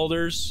 Gab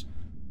Smulders,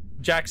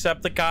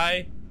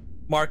 Jacksepticeye,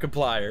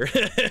 Markiplier.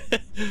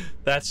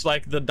 That's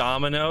like the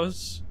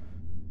dominoes.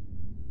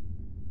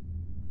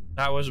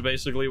 That was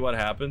basically what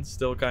happened.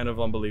 Still kind of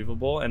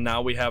unbelievable. And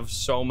now we have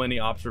so many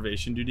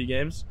Observation Duty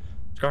games.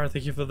 Scar,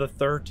 thank you for the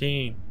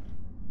 13.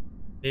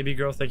 Baby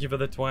girl, thank you for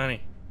the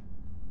 20.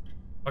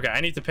 Okay, I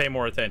need to pay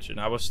more attention.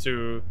 I was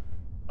too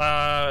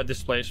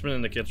displacement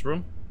in the kids'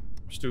 room.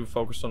 I was too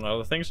focused on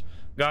other things.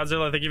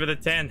 Godzilla, thank you for the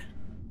 10.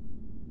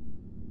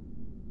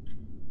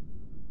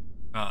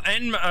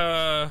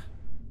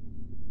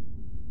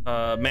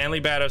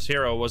 Manly Badass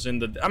Hero was in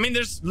the... I mean,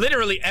 there's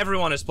literally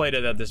everyone has played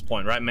it at this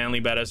point, right?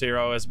 Manly Badass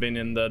Hero has been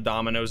in the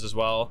dominoes as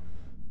well.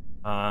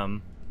 I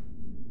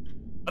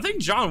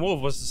think John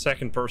Wolf was the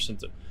second person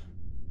to...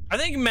 I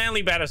think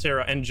Manly Badass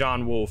Hero and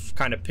John Wolf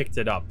kind of picked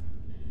it up.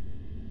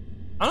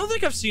 I don't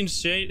think I've seen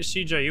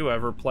CJU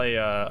ever play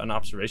an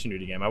Observation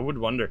Duty game. I would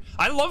wonder.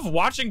 I love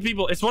watching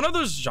people... It's one of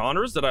those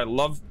genres that I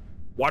love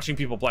watching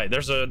people play.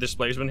 There's a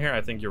displacement here. I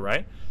think you're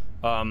right.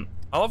 I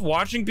love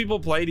watching people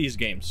play these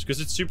games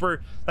because it's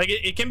super, like,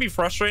 it can be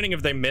frustrating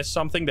if they miss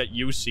something that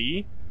you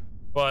see,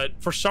 but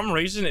for some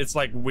reason it's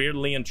like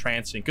weirdly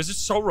entrancing because it's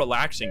so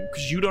relaxing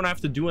because you don't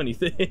have to do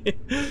anything.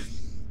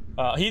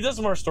 He does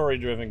more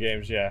story-driven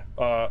games. Yeah.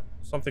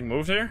 Something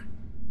moved here.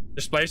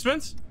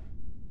 Displacement.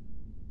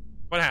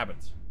 What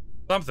happened?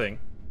 Something.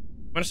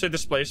 I'm gonna say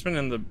displacement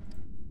in the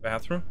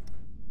bathroom.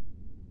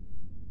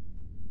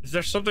 Is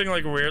there something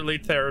like weirdly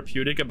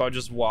therapeutic about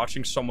just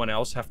watching someone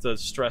else have to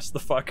stress the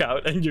fuck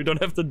out and you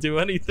don't have to do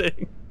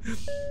anything?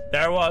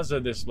 There was a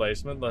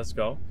displacement. Let's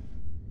go.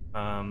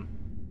 When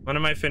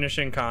am I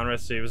finishing Conrad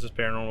Stevens'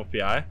 Paranormal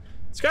PI?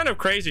 It's kind of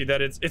crazy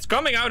that it's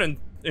coming out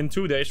in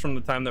 2 days from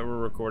the time that we're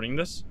recording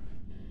this.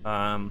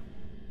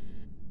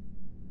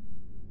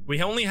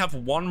 We only have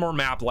one more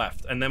map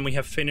left, and then we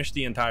have finished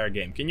the entire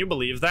game. Can you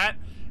believe that?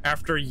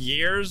 After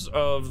years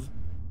of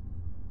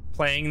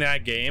playing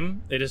that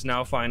game, it is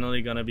now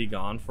finally gonna be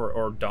gone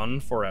or done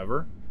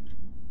forever.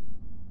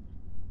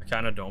 I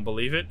kind of don't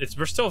believe it.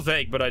 We're still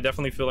vague, but I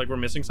definitely feel like we're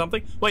missing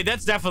something. Wait,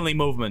 that's definitely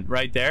movement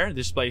right there.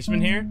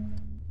 Displacement here.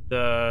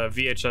 The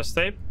VHS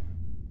tape.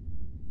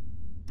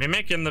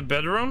 Mimic in the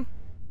bedroom.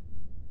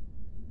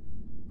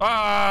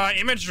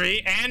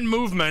 Imagery and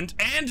movement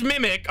and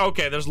mimic.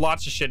 Okay, there's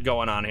lots of shit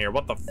going on here.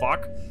 What the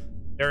fuck?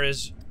 There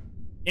is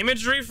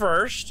imagery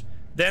first,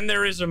 then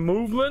there is a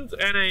movement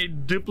and a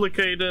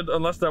duplicated,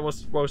 unless that was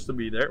supposed to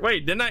be there.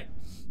 Wait, didn't I?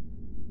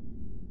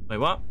 Wait,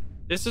 what?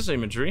 This is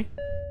imagery.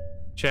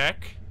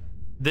 Check.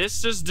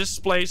 This is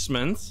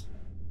displacement.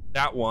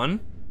 That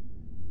one.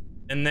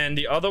 And then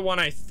the other one,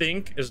 I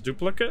think, is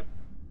duplicate.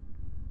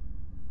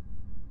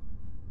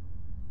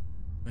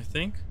 I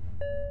think.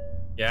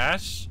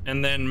 Yes.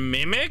 And then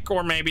mimic,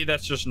 or maybe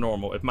that's just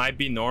normal. It might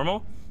be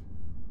normal.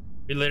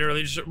 We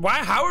literally just...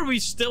 Why? How are we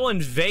still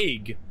in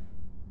vague?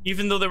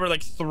 Even though there were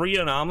like 3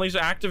 anomalies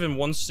active in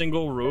one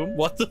single room?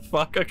 What the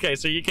fuck? Okay,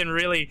 so you can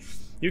really...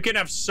 You can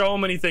have so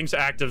many things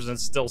active and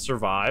still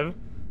survive.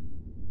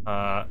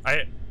 How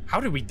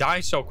did we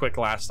die so quick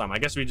last time? I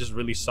guess we just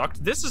really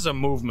sucked. This is a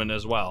movement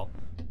as well.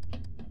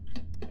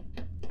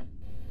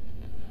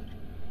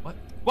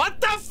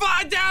 What the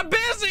fuck? I'm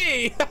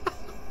busy! I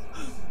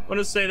want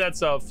to say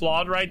that's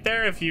flawed right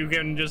there. If you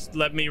can just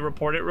let me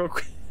report it real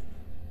quick.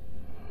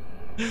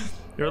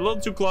 You're a little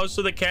too close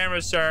to the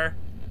camera, sir.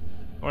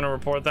 I want to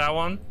report that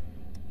one.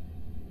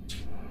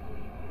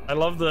 I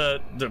love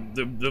the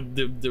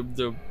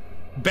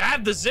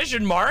bad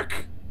decision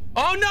mark.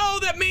 Oh no,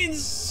 that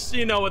means,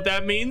 you know what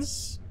that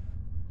means.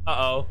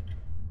 Uh-oh.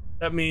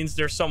 That means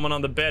there's someone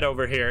on the bed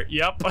over here.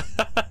 Yep.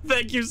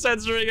 Thank you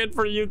censoring it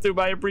for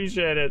YouTube. I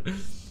appreciate it.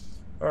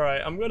 All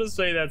right, I'm gonna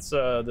say that's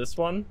this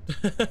one.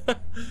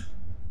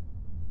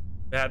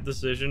 Bad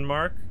decision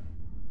mark.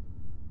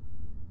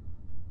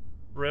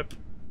 Rip.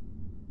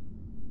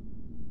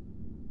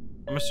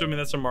 I'm assuming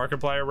that's a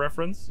Markiplier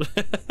reference.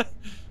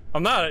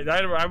 I'm not.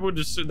 I would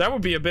just. That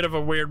would be a bit of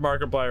a weird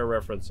Markiplier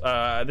reference.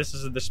 This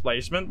is a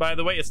displacement, by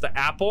the way. It's the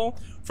apple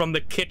from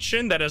the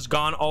kitchen that has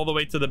gone all the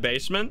way to the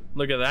basement.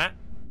 Look at that.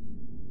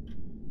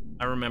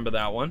 I remember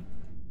that one.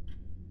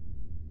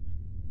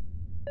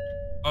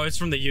 Oh, it's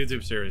from the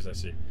YouTube series, I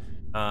see.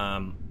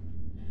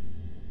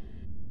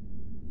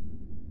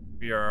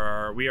 We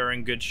are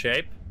in good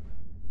shape.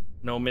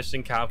 No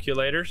missing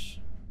calculators.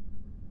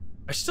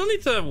 I still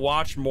need to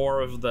watch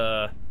more of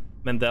the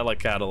Mandela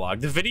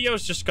catalog. The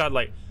videos just got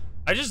like,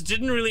 I just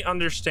didn't really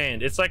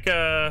understand. It's like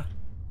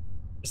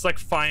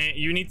fine.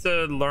 You need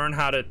to learn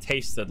how to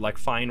taste it like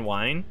fine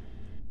wine.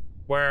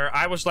 Where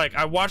I was like,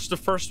 I watched the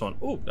first one.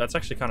 Ooh, that's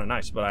actually kind of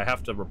nice, but I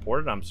have to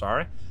report it. I'm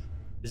sorry.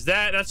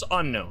 That's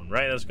unknown,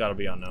 right? That's got to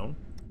be unknown.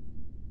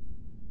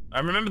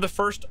 I remember the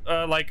first,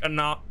 like,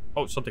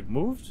 oh, something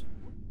moved?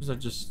 Was that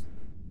just...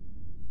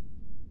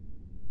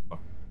 Oh.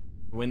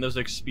 Windows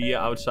XP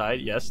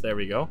outside. Yes, there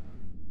we go.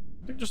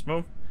 I think just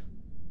move.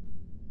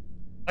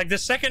 Like, the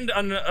second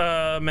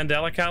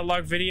Mandela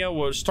catalog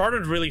video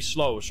started really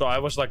slow, so I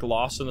was, like,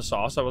 lost in the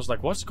sauce. I was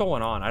like, what's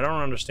going on? I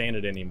don't understand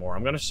it anymore.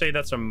 I'm gonna say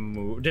that's a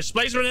move.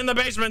 Displacement in the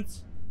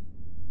basement!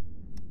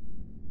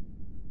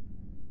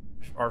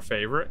 Our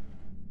favorite.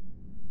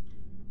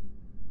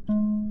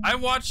 I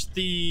watched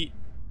the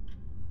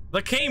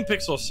Kane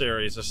Pixel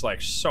series. Is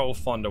like so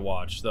fun to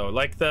watch though.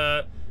 Like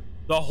the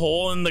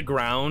hole in the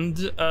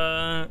ground.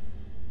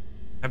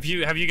 Have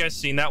you guys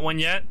seen that one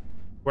yet?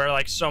 Where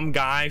like some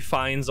guy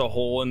finds a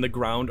hole in the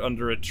ground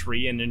under a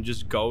tree and then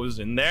just goes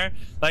in there.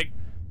 Like,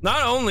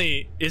 not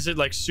only is it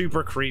like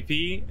super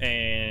creepy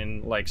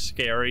and like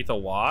scary to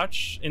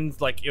watch in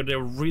like in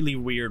a really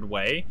weird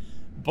way,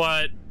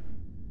 but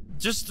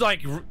just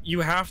like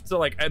you have to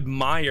like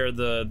admire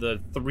the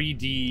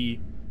 3D,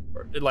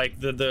 like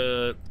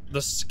the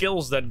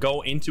skills that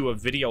go into a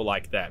video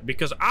like that,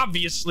 because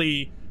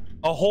obviously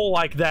a hole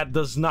like that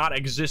does not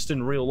exist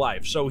in real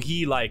life. So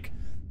he like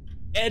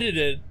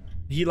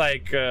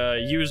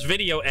used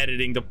video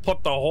editing to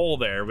put the hole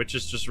there, which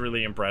is just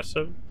really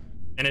impressive,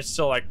 and it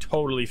still like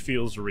totally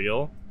feels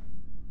real.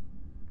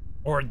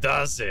 Or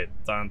does it?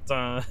 Dun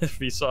dun.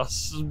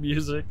 Vsauce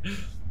music.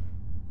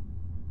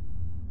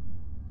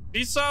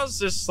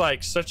 Vsauce is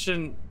like such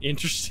an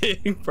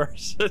interesting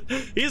person.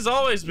 He's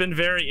always been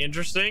very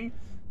interesting,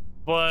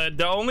 but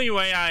the only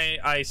way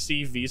I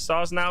see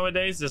Vsauce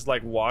nowadays is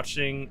like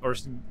watching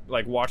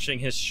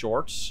his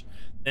shorts.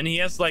 And he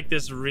has like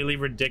this really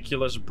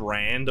ridiculous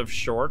brand of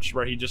shorts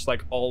where he just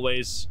like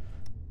always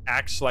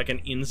acts like an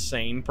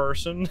insane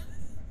person.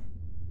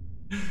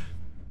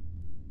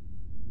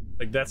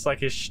 Like that's like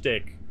his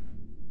shtick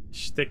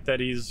that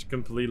he's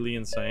completely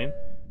insane.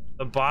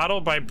 The bottle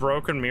by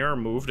Broken Mirror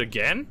moved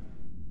again?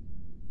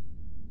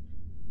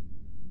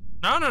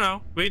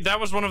 No. That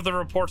was one of the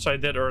reports I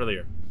did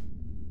earlier.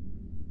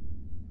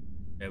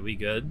 Okay, we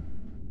good?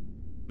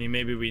 I mean,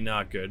 maybe we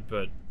not good,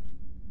 but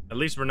at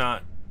least we're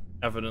not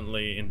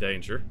evidently in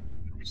danger.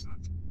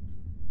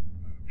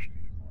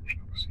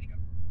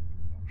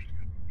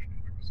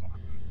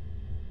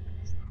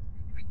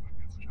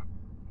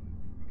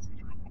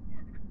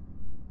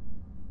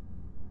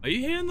 Are you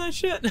hearing that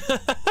shit?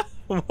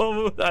 What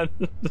was that?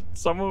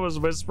 Someone was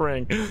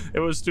whispering. It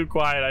was too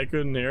quiet. I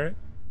couldn't hear it.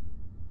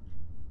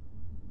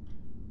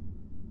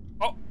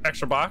 Oh,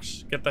 extra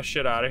box. Get that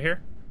shit out of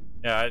here.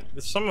 Yeah,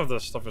 some of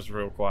this stuff is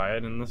real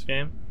quiet in this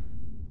game.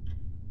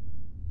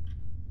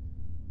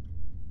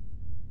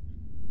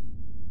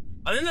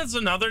 I think that's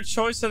another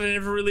choice that I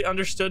never really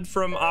understood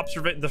from like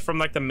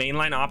the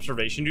mainline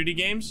observation duty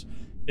games,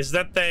 is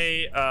that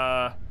they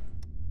don't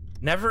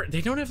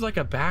have like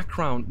a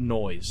background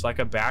noise, like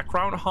a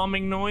background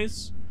humming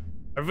noise.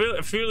 I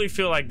really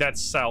feel like that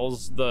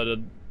sells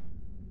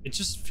it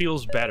just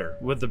feels better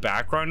with the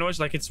background noise.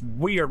 Like, it's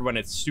weird when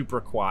it's super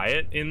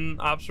quiet in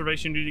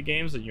observation duty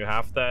games and you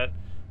have that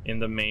in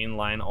the main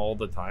line all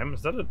the time.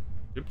 Is that a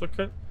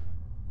duplicate?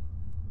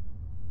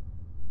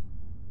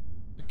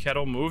 The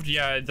kettle moved?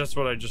 Yeah, that's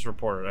what I just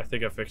reported. I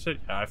think I fixed it.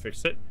 Yeah, I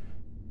fixed it.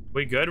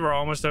 We good? We're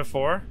almost at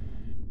 4.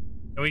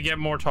 Can we get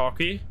more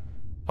talky?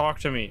 Talk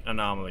to me,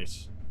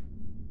 anomalies.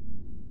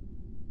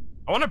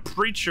 I want a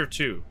preacher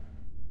too.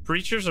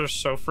 Preachers are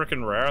so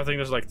freaking rare. I think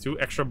there's like 2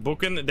 extra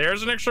book in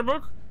there's an extra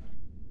book.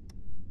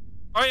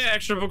 Oh yeah,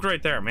 extra book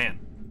right there, man.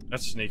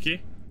 That's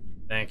sneaky.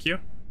 Thank you.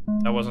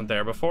 That wasn't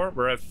there before.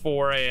 We're at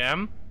 4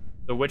 a.m.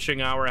 The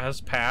witching hour has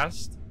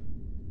passed.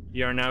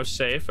 We are now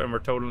safe, and we're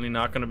totally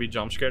not going to be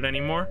jump scared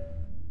anymore.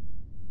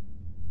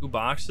 2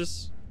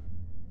 boxes.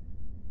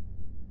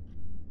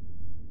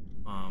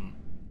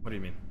 What do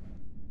you mean?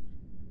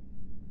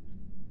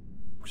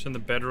 Books in the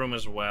bedroom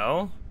as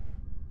well.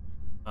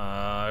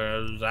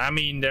 I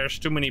mean, there's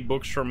too many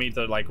books for me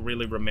to like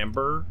really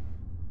remember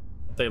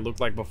what they look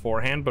like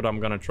beforehand, but I'm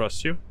gonna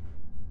trust you.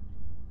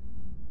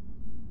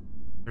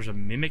 There's a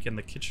mimic in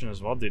the kitchen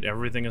as well, dude.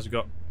 Everything is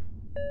what?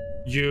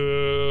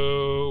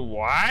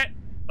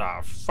 The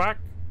fuck?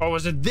 Oh,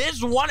 is it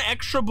this one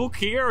extra book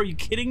here? Are you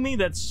kidding me?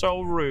 That's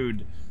so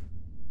rude.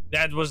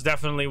 That was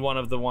definitely one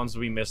of the ones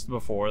we missed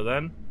before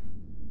then.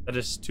 That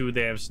is too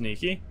damn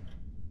sneaky.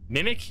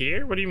 Mimic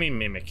here? What do you mean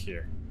mimic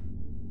here?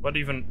 What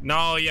even?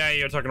 No, yeah,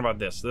 you're talking about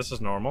this. This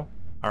is normal.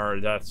 Or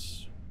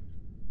that's...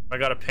 I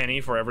got a penny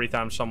for every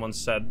time someone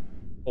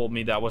told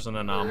me that was an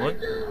anomaly.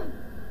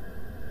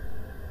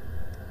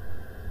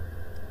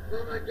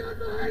 Oh my God,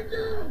 behind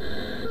you!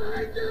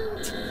 Behind you!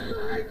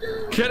 Behind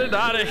you! Get it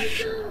out of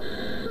here!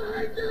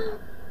 Behind you!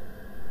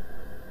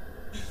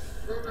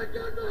 Oh my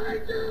God,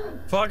 behind you!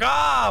 Fuck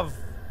off!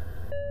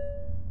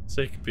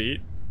 Sick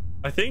beat.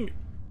 I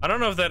don't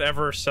know if that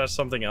ever says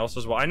something else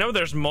as well. I know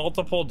there's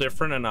multiple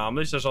different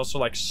anomalies. There's also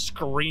like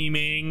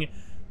screaming,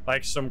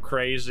 like there's some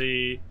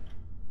crazy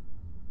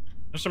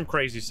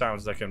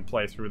sounds that can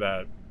play through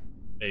that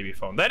baby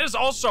phone. That is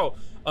also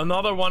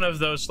another one of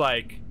those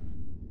like,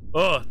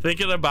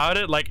 thinking about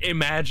it, like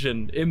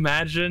imagine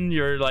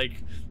you're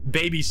like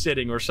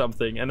babysitting or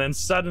something, and then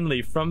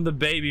suddenly from the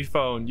baby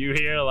phone you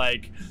hear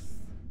like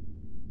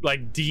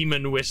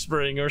demon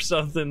whispering or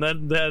something.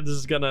 That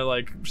is gonna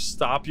like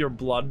stop your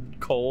blood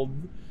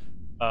cold.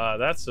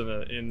 That's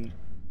an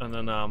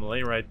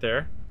anomaly right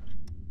there.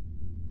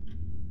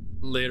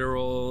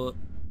 Literal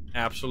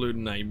absolute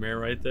nightmare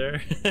right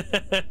there.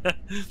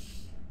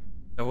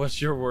 And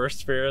what's your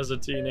worst fear as a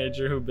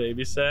teenager who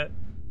babysat?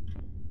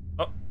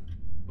 Oh,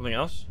 something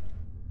else?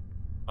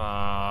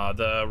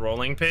 The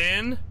rolling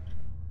pin.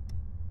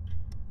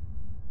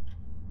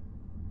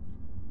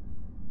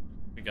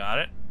 We got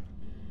it.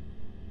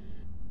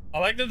 I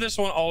like that this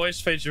one always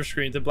fades your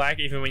screen to black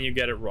even when you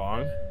get it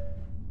wrong.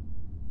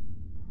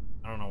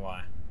 I don't know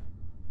why.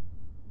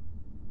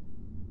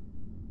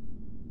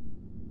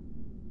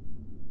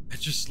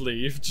 Just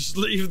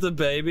leave the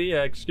baby.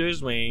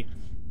 Excuse me.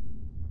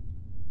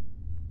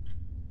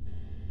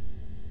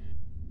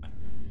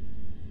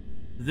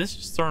 Did this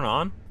just turn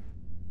on?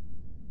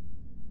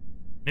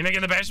 Mimic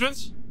in the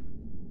basement?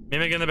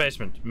 Mimic in the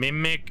basement.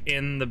 Mimic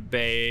in the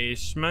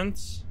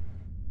basement.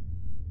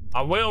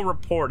 I will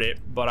report it,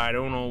 but I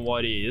don't know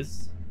what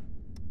is.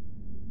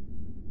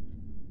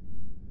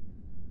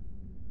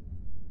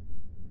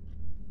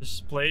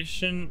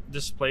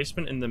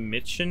 Displacement in the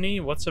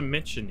Michini? What's a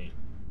Michini?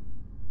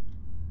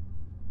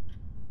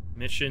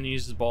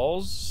 Michini's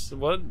balls?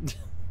 What?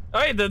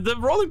 Hey, the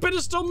rolling pin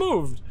is still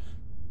moved.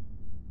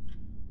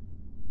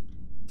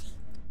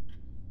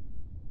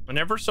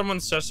 Whenever someone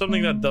says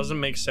something that doesn't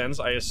make sense,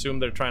 I assume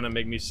they're trying to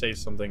make me say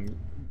something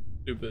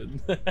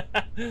stupid.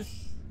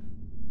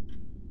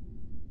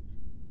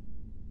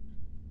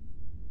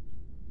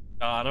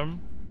 Got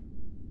him.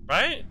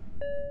 Right?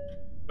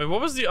 Wait,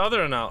 what was the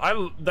other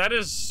now? That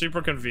is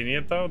super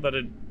convenient though, that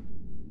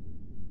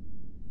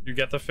you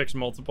get to fix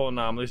multiple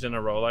anomalies in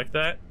a row like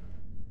that.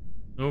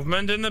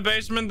 Movement in the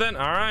basement then?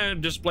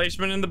 Alright,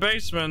 displacement in the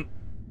basement.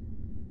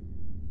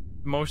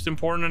 Most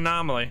important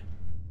anomaly.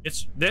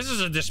 This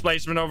is a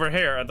displacement over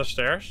here at the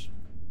stairs.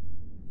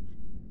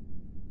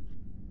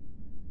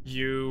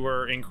 You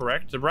were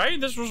incorrect, right?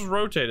 This was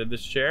rotated,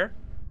 this chair.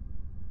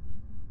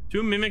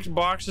 2 mimics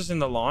boxes in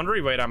the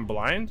laundry. Wait, I'm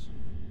blind?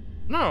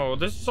 No,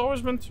 this has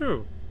always been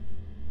 2.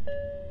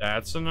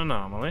 That's an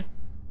anomaly.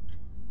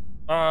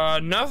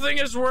 Nothing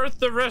is worth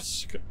the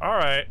risk. All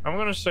right, I'm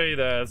gonna say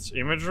that's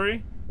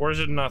imagery. Or is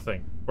it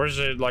nothing? Or is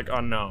it like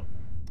unknown?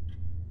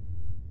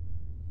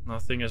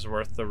 Nothing is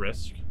worth the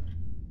risk.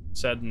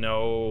 Said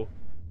no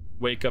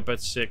wake up at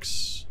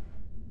 6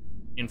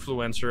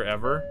 influencer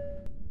ever.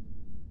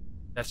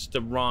 That's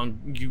the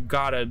wrong. You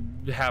gotta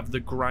have the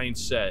grind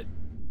set.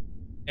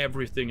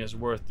 Everything is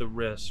worth the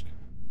risk.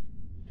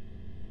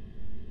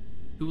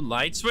 2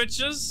 light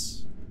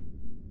switches?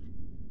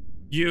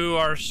 You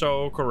are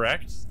so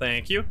correct.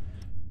 Thank you.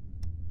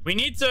 We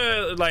need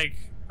to,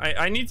 like,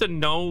 I need to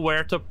know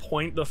where to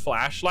point the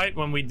flashlight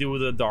when we do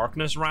the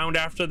darkness round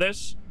after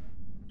this.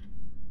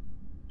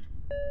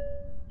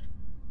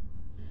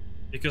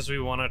 Because we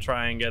want to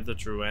try and get the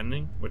true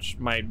ending, which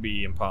might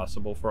be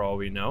impossible for all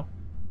we know.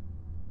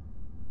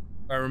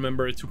 I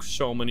remember it took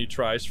so many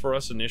tries for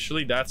us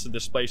initially. That's a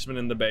displacement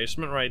in the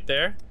basement right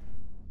there.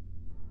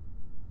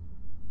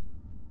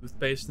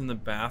 Toothpaste in the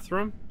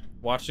bathroom.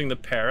 Watching the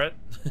parrot.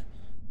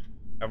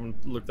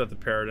 Haven't looked at the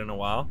parrot in a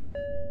while.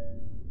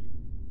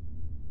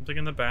 Something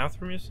in the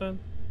bathroom, you said?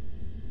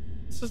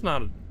 This is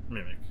not a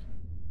mimic.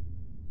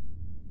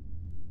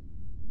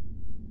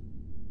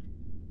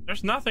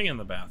 There's nothing in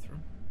the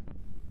bathroom.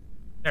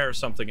 There's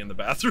something in the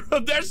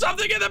bathroom. There's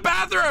something in the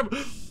bathroom!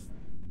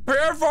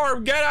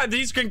 Puriform, get out!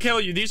 These can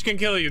kill you. These can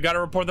kill you.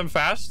 Gotta report them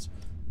fast.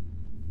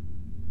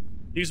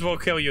 These will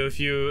kill you if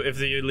you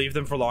leave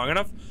them for long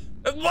enough.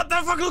 What the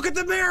fuck? Look at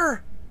the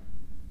mirror!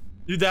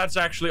 Dude, that's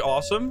actually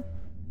awesome.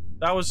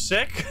 That was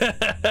sick.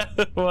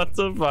 What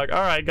the fuck?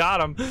 All right,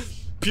 got him.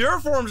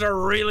 Puriforms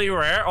are really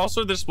rare.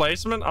 Also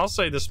displacement. I'll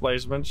say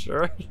displacement.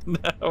 Sure.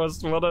 That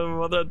was what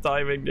a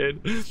timing,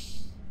 dude.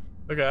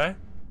 Okay.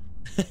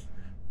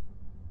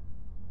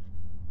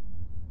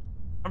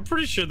 I'm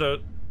pretty sure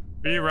that.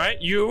 Are you right?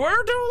 You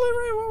were totally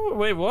right.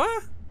 Wait,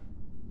 what?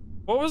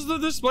 What was the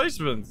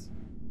displacement?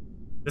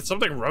 Did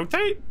something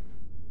rotate?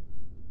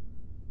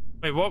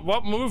 Wait,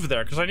 what moved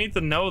there? Because I need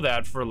to know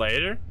that for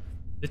later.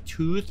 The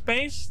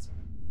toothpaste?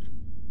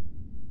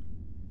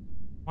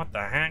 What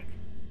the heck?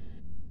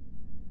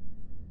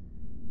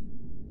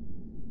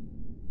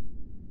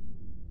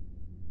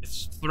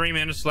 It's 3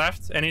 minutes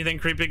left. Anything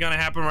creepy gonna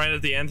happen right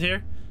at the end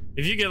here?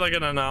 If you get like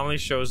an anomaly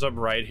shows up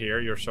right here,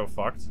 you're so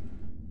fucked.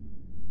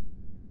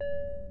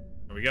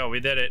 There we go. We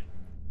did it.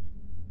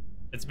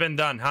 It's been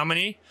done. How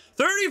many?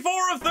 34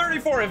 of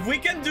 34. If we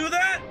can do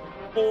that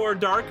for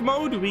dark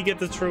mode, we get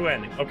the true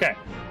ending. Okay.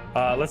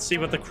 Let's see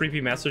what the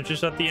creepy message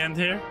is at the end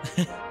here.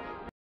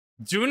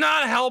 Do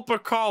not help a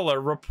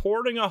caller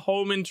reporting a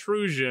home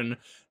intrusion,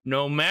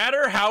 no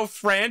matter how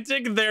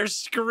frantic their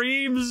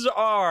screams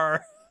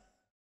are.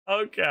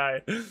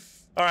 Okay.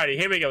 Alrighty,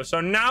 here we go. So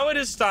now it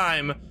is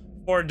time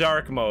for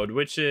dark mode,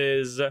 which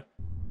is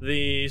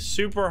the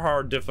super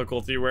hard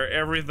difficulty where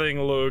everything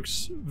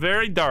looks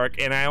very dark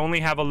and I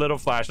only have a little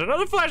flashlight.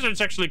 Another flashlight's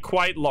actually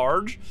quite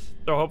large,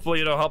 so hopefully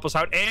it'll help us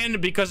out.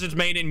 And because it's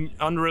made in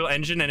Unreal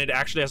Engine and it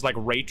actually has like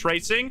ray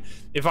tracing,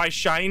 if I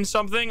shine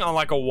something on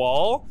like a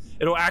wall,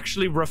 it'll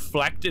actually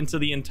reflect into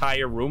the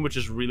entire room, which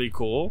is really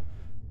cool.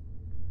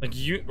 Like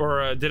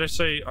did I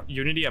say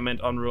Unity? I meant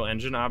Unreal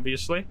Engine,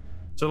 obviously.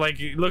 So like,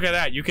 look at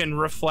that. You can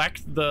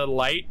reflect the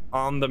light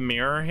on the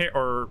mirror here,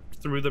 or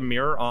through the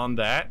mirror on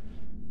that.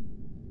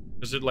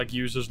 Because it like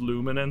uses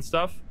lumen and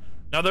stuff.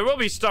 Now there will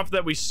be stuff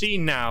that we see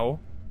now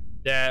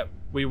that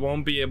we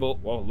won't be able.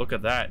 Whoa, look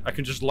at that. I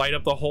can just light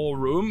up the whole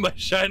room by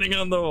shining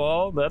on the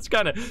wall. That's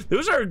kind of,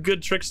 those are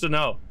good tricks to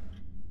know.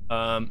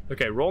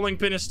 Okay, rolling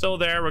pin is still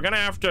there. We're gonna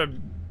have to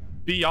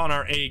be on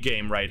our A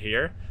game right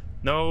here.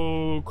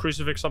 No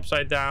crucifix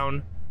upside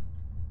down.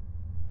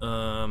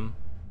 No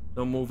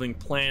moving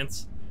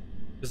plants.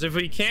 Because if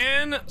we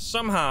can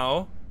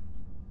somehow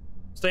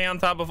stay on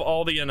top of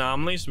all the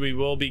anomalies, we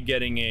will be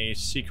getting a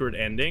secret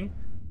ending.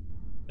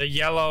 The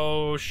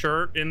yellow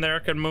shirt in there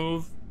can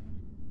move.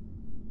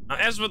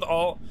 As with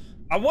all,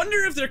 I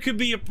wonder if there could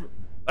be a,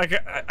 like,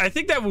 I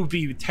think that would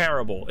be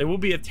terrible. It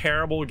would be a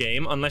terrible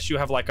game unless you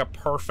have like a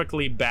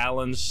perfectly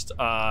balanced,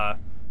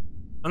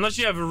 unless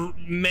you have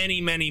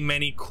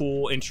many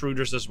cool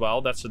intruders as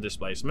well. That's a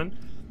displacement.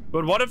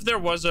 But what if there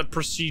was a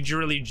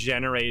procedurally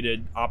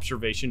generated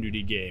observation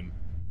duty game?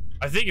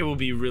 I think it would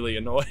be really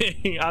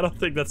annoying. I don't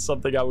think that's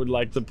something I would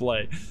like to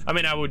play. I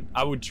mean,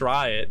 I would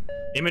try it.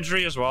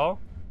 Imagery as well?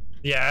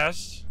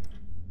 Yes.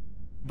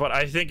 But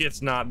I think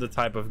it's not the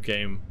type of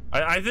game.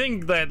 I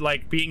think that,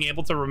 like, being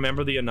able to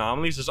remember the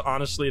anomalies is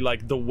honestly,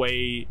 like, the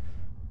way...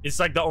 It's,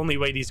 like, the only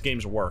way these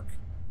games work.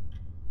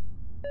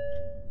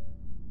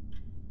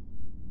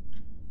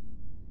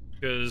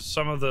 Because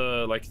some of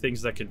the, like,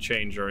 things that can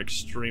change are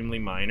extremely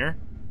minor.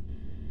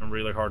 And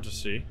really hard to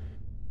see.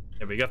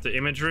 Yeah, we got the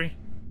imagery.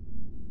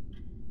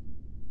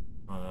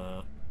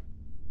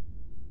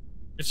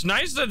 It's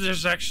nice that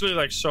there's actually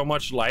like so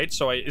much light,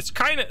 so it's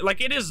kind of like,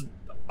 it is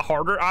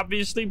harder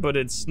obviously, but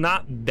it's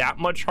not that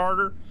much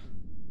harder.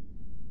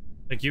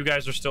 Like, you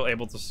guys are still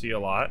able to see a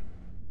lot.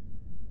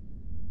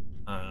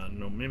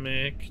 No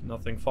mimic,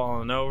 nothing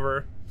falling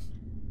over.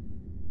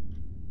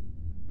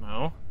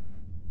 No.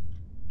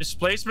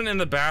 Displacement in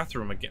the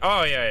bathroom again.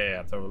 Oh,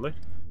 yeah, totally.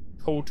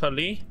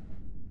 Totally.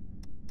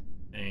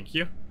 Thank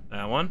you.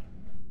 That one.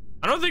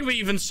 I don't think we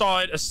even saw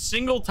it a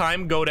single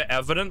time go to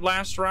evident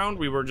last round.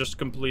 We were just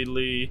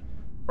completely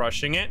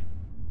crushing it.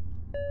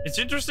 It's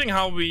interesting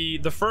how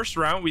the first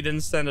round, we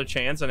didn't stand a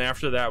chance, and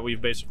after that,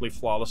 we've basically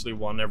flawlessly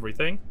won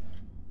everything.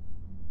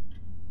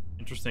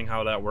 Interesting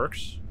how that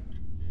works.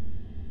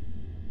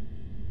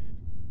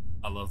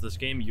 I love this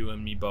game, you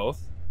and me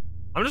both.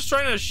 I'm just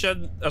trying to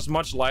shed as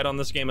much light on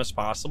this game as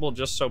possible,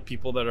 just so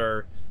people that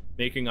are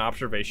making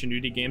observation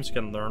duty games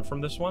can learn from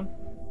this one.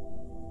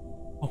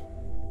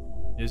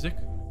 Oh, music.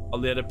 I'll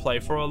let it play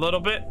for a little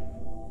bit.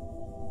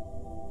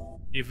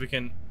 See if we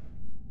can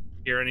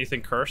hear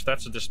anything cursed.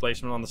 That's a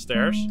displacement on the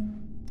stairs.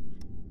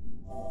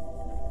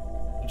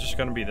 It's just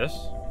gonna be this.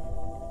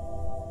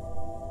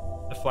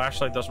 The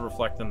flashlight doesn't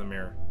reflect in the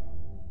mirror.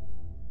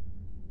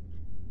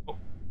 Oh.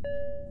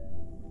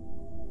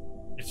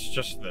 It's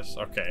just this.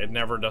 Okay, it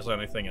never does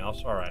anything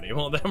else. Alrighty,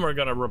 well then we're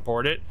gonna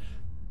report it.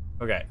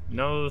 Okay,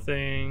 no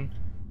thing.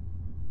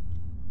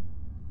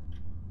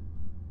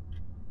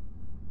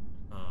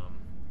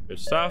 Good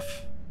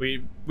stuff.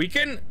 We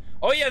can.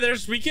 Oh yeah,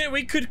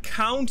 we could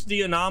count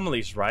the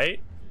anomalies,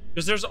 right?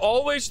 Because there's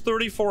always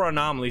 34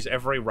 anomalies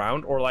every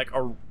round, or like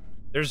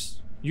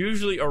there's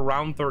usually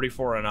around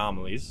 34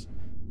 anomalies.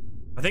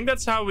 I think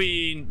that's how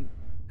we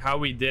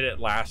did it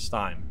last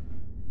time.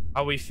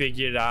 How we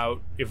figured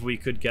out if we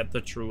could get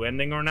the true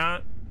ending or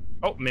not.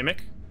 Oh,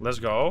 mimic. Let's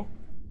go.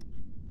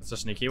 That's a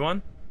sneaky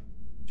one.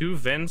 2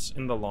 vents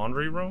in the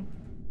laundry room.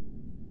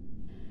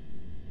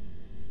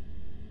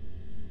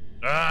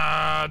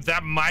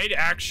 That might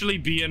actually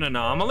be an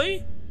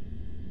anomaly.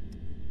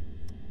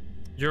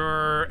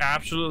 You're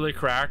absolutely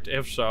correct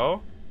if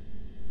so.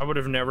 I would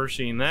have never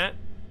seen that.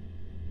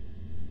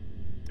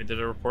 Wait, did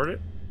I report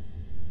it?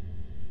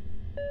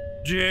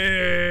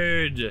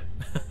 Dude!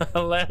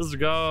 Let's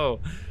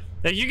go.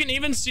 Now you can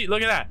even see,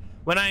 look at that.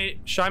 When I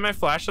shine my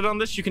flashlight on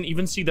this, you can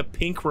even see the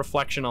pink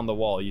reflection on the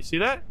wall. You see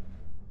that?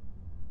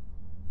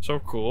 So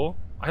cool.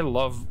 I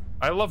love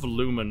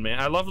Lumen, man.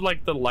 I love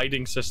like the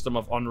lighting system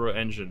of Unreal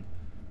Engine.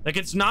 Like,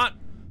 it's not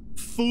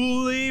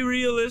fully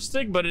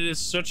realistic, but it is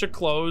such a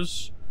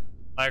close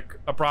like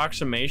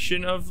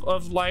approximation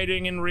of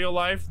lighting in real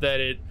life that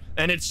it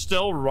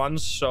still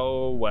runs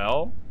so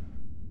well.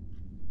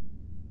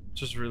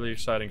 Just really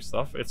exciting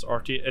stuff. It's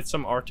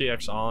some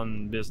RTX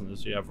on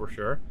business, yeah, for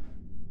sure.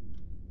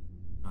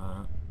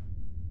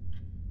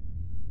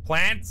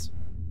 Plant.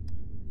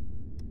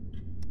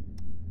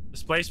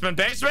 Displacement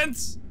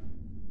basements.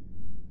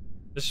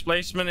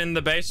 Displacement in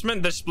the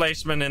basement.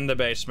 Displacement in the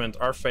basement.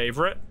 Our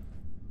favorite.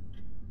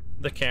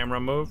 The camera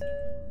moved.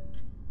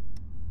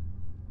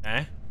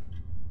 Okay.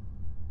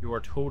 You are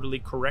totally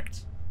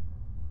correct.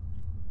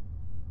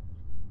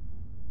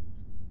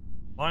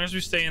 As long as we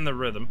stay in the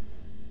rhythm.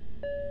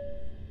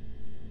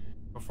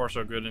 So far,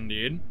 so good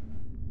indeed.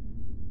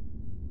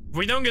 If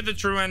we don't get the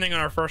true ending on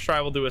our first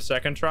try, we'll do a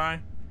second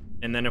try.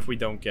 And then if we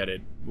don't get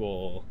it,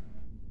 we'll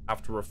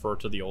have to refer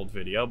to the old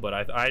video.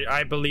 But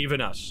I believe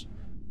in us.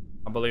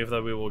 I believe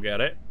that we will get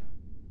it.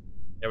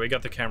 Yeah, we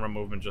got the camera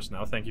movement just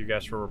now. Thank you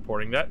guys for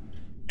reporting that.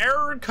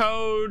 Error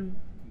code.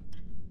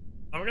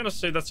 I'm gonna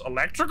say that's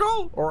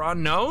electrical or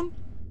unknown.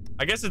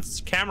 I guess it's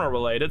camera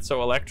related,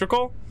 so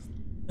electrical.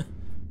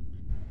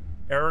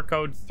 Error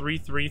code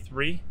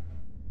 333.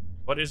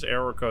 What is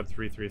error code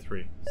 333?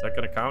 Is that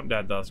gonna count?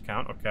 That does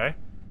count. Okay.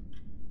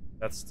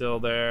 That's still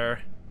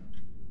there.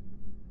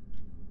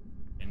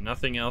 And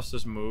nothing else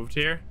has moved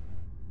here.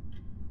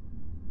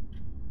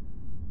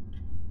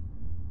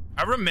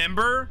 I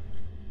remember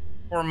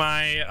for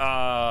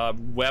my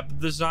web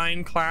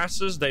design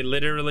classes, they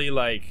literally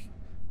like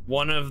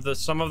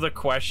some of the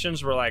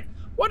questions were like,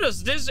 what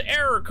does this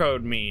error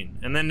code mean?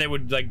 And then they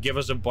would like give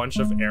us a bunch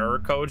of error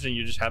codes and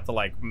you just have to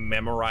like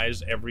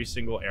memorize every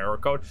single error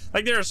code.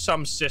 Like there's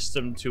some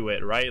system to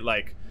it, right?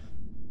 Like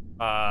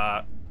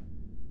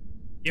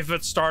if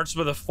it starts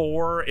with a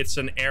 4, it's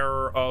an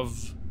error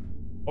of,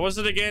 what was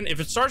it again? If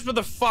it starts with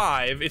a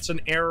 5, it's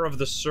an error of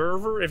the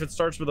server. If it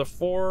starts with a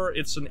 4,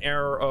 it's an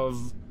error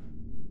of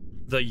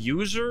the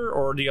user,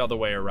 or the other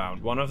way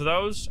around. One of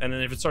those. And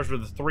then if it starts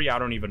with a 3, I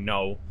don't even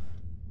know.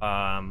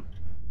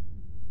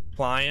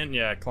 Client,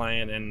 yeah,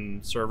 client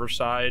and server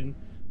side.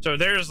 So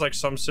there's like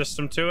some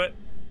system to it.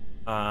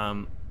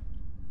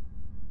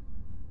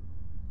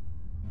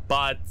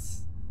 But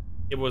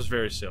it was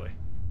very silly.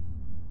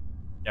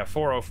 Yeah,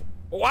 404.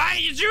 Why?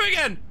 It's you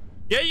again!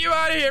 Get you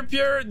out of here,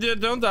 Pure.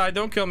 Don't die.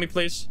 Don't kill me,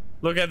 please.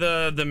 Look at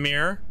the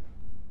mirror.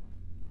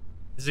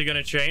 Is he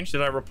gonna change?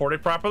 Did I report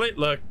it properly?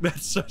 Look,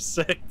 that's so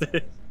sick,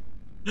 dude.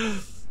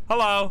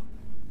 Hello.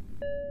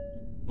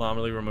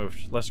 Anomaly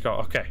removed. Let's go.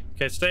 Okay.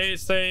 Okay,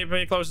 stay,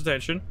 pay close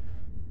attention.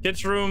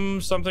 Kids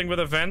room, something with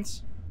a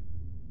vent.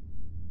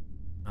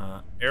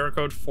 Error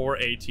code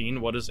 418.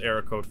 What is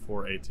error code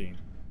 418?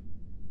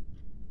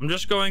 I'm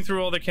just going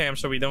through all the cams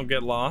so we don't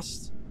get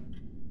lost.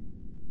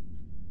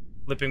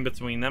 Flipping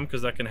between them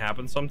because that can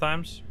happen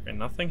sometimes. Okay,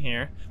 nothing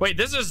here. Wait,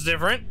 this is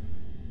different.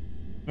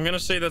 I'm gonna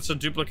say that's a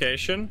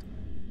duplication.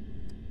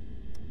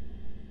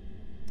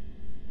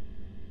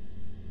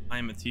 I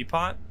am a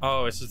teapot.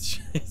 Oh,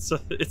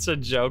 it's a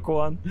joke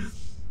one.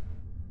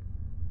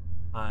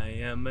 I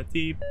am a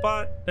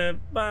teapot. I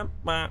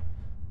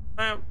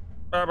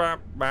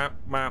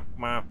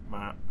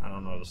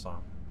don't know the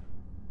song.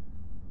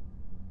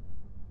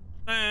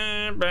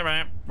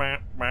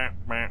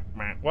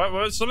 What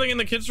was something in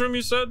the kids' room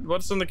you said?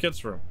 What's in the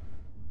kids' room?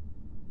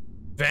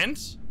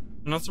 Vent?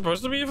 Not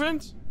supposed to be a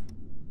vent?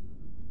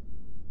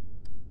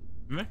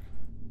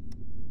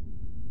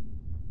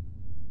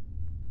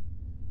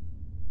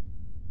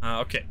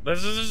 Okay,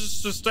 let's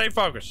just stay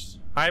focused.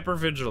 Hyper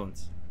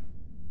vigilant.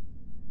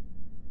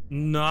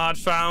 Not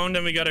found,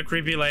 and we got a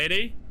creepy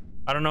lady.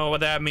 I don't know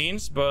what that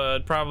means,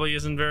 but probably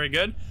isn't very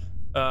good.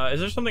 Is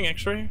there something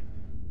extra here?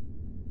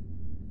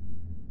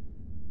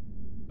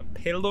 A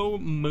pillow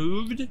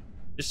moved?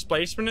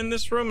 Displacement in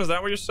this room? Is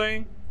that what you're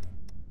saying?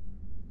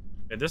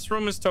 Okay, this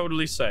room is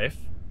totally safe.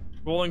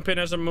 Rolling pin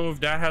hasn't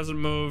moved. That hasn't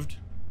moved.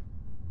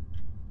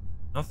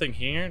 Nothing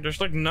here. There's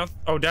like nothing.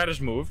 Oh, that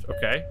has moved.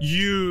 Okay.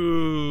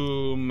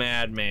 You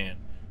madman.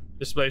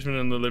 Displacement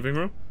in the living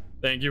room.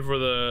 Thank you for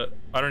the...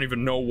 I don't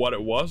even know what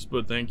it was,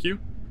 but thank you.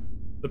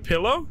 The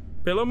pillow?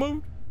 Pillow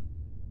moved?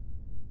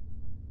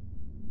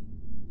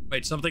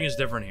 Wait, something is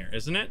different here,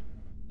 isn't it?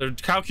 The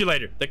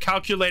calculator. The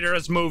calculator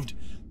has moved.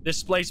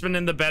 Displacement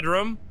in the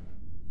bedroom.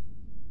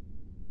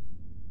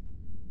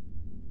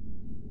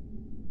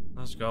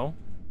 Let's go.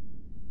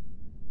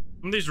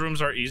 Some of these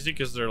rooms are easy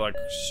because they're like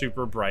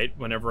super bright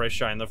whenever I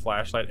shine the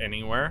flashlight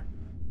anywhere.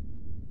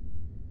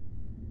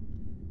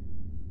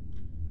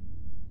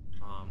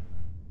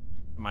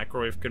 The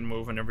microwave can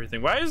move and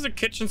everything. Why is the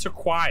kitchen so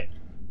quiet?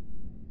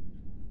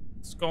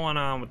 What's going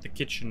on with the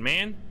kitchen,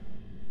 man?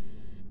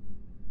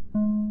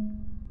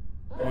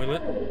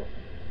 Toilet.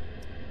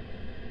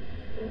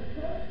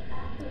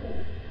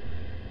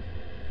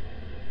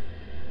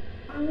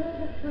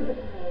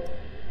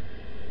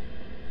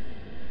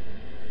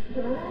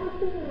 Don't have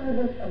to be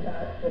nervous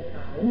about the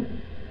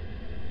time.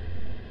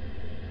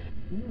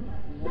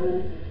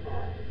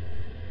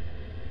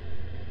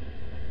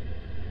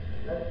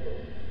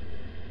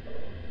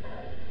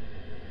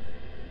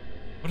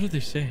 What did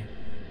they say?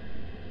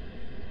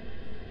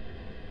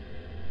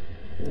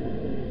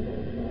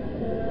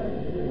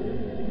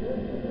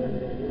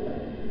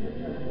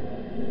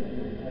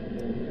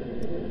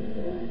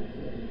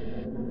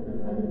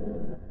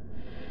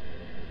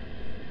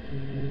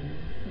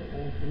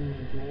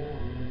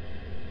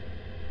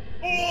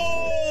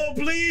 Oh,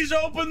 please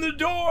open the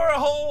door.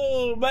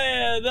 Oh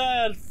man,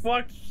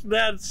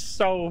 that's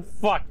so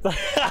fucked.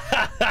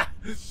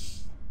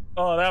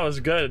 Oh, that was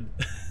good.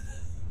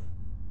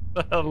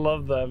 I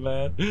love that,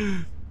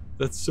 man.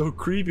 That's so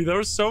creepy. There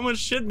was so much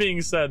shit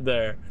being said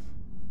there.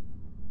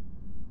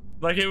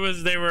 Like there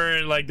was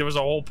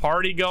a whole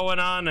party going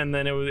on, and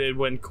then it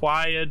went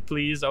quiet.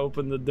 Please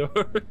open the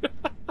door.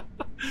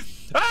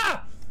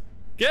 Ah!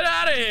 Get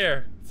out of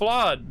here!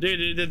 Flawed.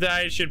 Dude,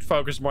 I should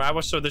focus more. I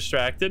was so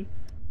distracted.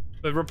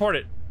 But report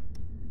it.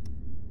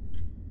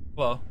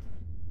 Hello.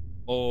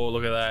 Oh,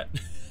 look at that.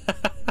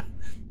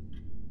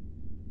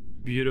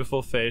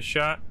 Beautiful face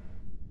shot.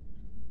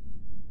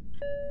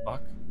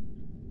 Fuck.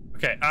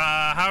 Okay,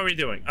 how are we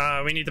doing?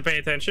 We need to pay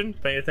attention.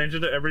 Pay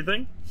attention to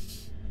everything.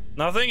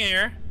 Nothing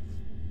here.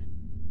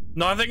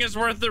 Nothing is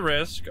worth the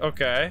risk.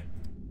 Okay.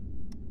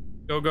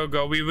 Go, go,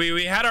 go.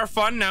 We had our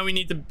fun. Now we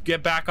need to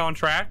get back on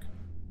track.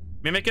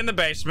 Mimic in the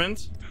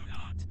basement. Do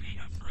not be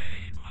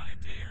afraid, my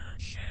dear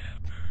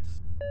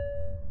shepherds.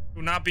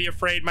 Do not be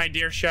afraid, my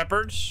dear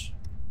shepherds.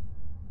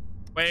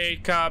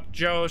 Wake up,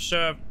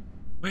 Joseph.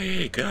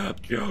 Wake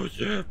up,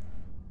 Joseph.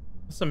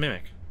 What's a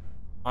mimic?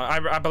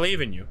 I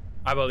believe in you.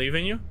 I believe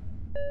in you.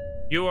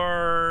 You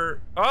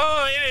are...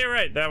 Oh, yeah, you're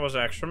right. That was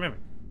extra mimic.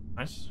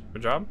 Nice.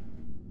 Good job.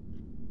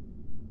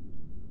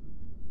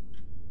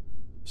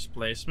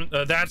 Displacement.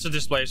 That's a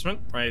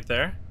displacement right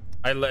there.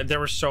 There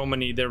were so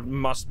many. There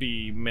must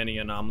be many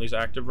anomalies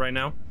active right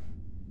now.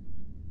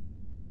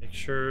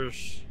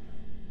 Pictures.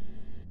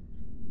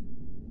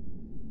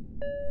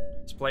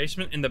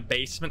 Displacement in the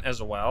basement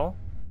as well.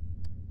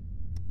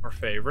 Our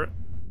favorite.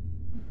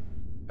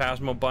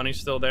 Phasmo Bunny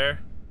still there.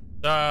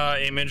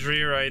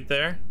 Imagery right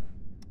there.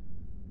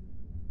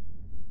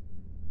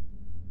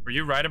 Were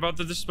you right about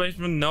the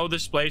displacement? No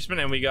displacement,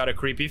 and we got a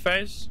creepy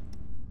face.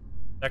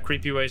 That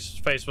creepy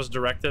face was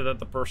directed at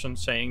the person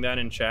saying that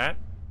in chat.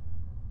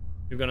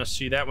 You're gonna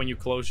see that when you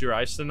close your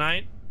eyes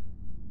tonight.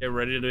 Get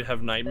ready to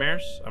have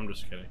nightmares. I'm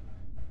just kidding.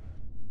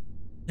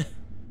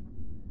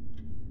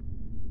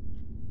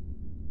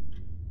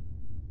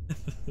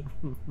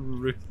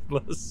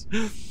 Ruthless.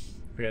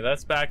 Okay,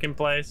 that's back in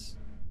place.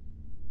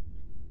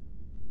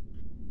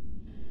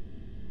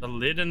 The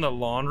lid in the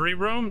laundry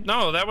room?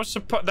 No, that was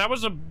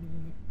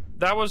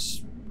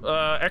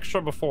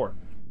extra before.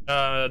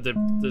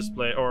 The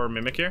display or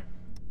mimic here.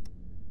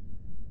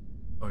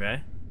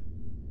 Okay.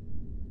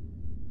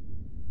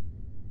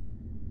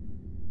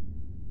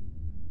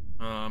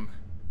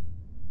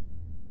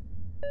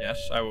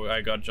 Yes,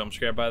 I got jump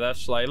scared by that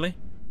slightly.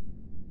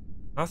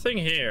 Nothing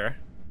here.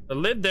 The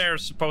lid there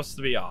is supposed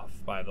to be off,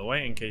 by the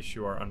way, in case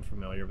you are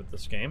unfamiliar with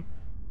this game.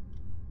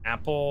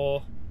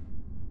 Apple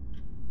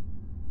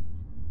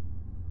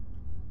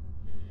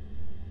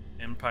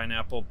and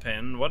pineapple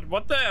pen. What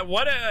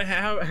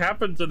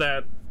happened to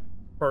that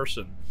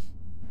person?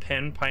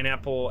 Pen,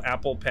 pineapple,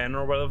 apple pen,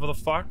 or whatever the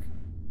fuck.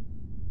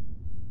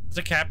 Is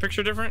the cat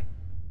picture different?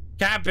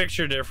 Cat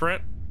picture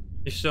different.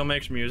 He still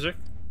makes music.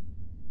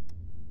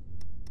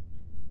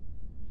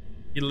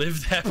 He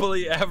lived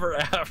happily ever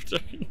after.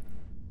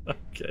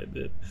 Okay,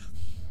 dude.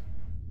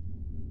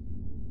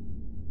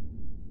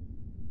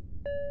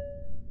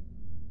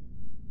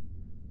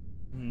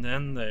 And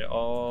then they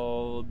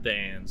all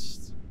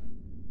danced.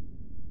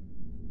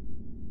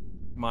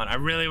 Come on, I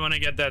really want to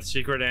get that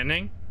secret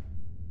ending.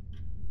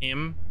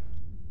 Him.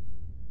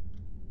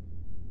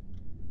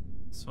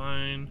 It's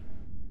fine.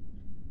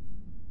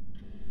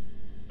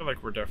 I feel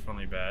like we're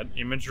definitely bad.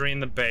 Imagery in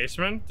the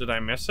basement. Did I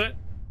miss it?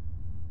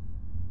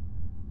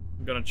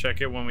 I'm gonna check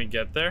it when we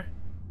get there.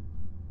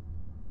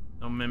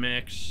 No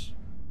mimics.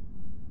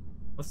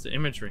 What's the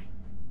imagery?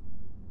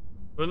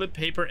 Toilet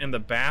paper in the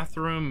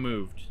bathroom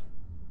moved.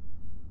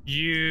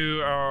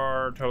 You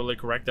are totally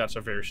correct. That's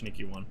a very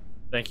sneaky one.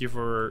 Thank you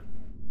for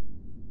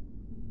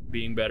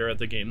being better at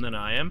the game than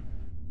I am.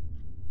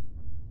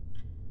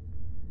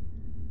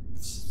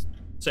 It's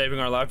saving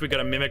our life. We got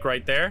a mimic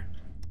right there.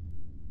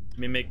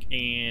 Mimic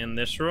in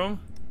this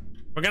room.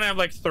 We're gonna have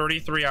like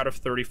 33 out of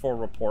 34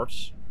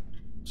 reports.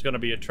 It's gonna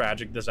be a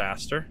tragic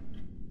disaster.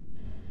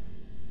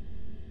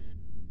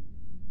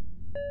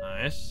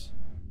 Nice.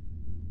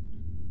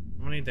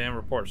 How many damn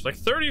reports? Like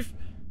 30.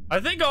 I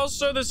think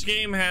also this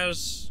game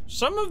has...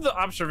 Some of the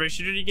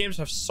observation duty games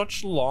have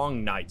such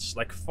long nights.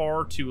 Like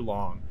far too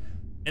long.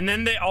 And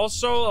then they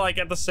also, like,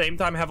 at the same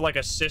time have like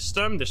a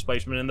system.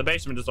 Displacement in the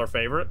basement is our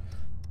favorite.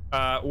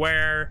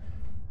 Where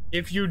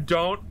if you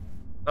don't...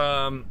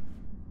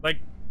 like,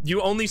 you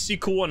only see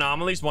cool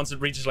anomalies once it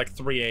reaches like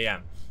 3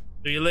 a.m.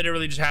 So you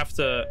literally just have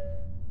to,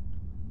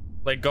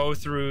 like, go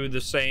through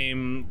the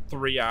same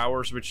 3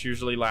 hours, which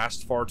usually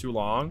last far too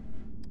long,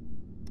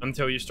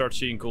 until you start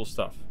seeing cool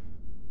stuff.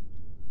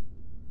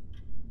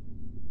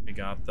 We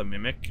got the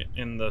mimic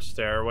in the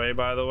stairway,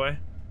 by the way.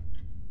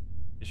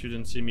 In case you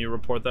didn't see me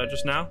report that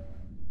just now.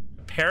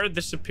 The parrot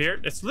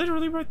disappeared. It's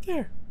literally right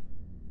there.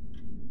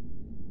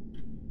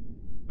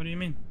 What do you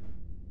mean?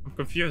 I'm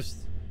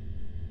confused.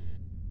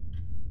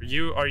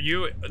 Are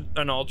you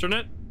an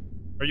alternate?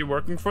 Are you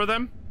working for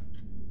them?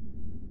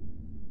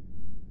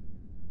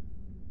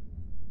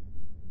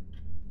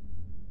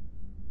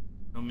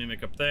 No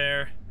mimic up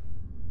there.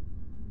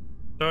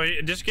 So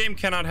this game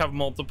cannot have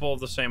multiple of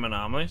the same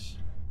anomalies.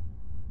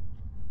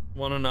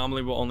 One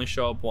anomaly will only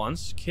show up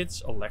once.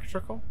 Kids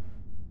electrical?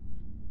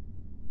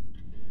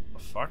 The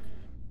fuck?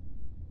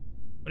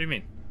 What do you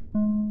mean?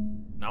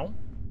 No?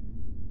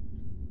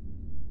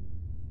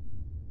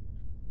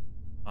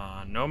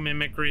 No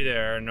mimicry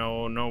there.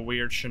 No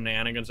weird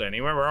shenanigans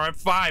anywhere. We're at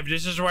 5.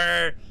 This is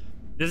where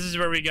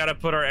we gotta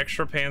put our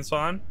extra pants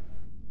on.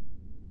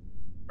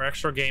 Our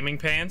extra gaming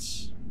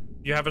pants.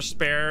 You have a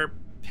spare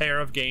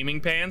pair of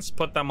gaming pants,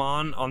 put them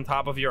on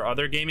top of your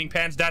other gaming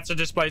pants. That's a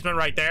displacement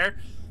right there.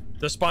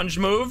 The sponge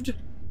moved.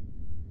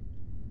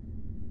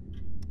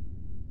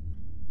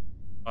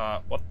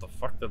 What the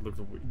fuck? That looked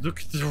weird.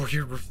 Look at the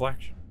weird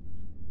reflection.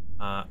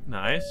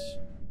 Nice.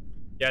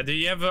 Yeah, do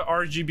you have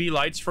RGB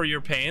lights for your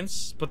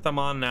pants? Put them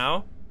on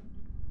now.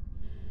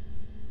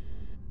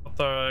 Put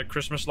the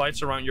Christmas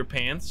lights around your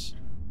pants.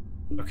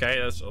 Okay,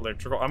 that's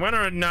electrical.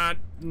 I'm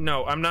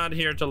not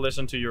here to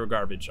listen to your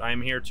garbage.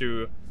 I'm here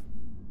to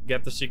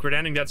get the secret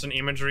ending. That's an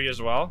imagery as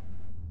well.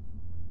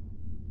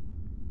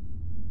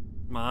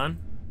 Come on.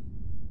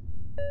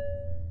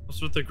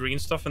 What's with the green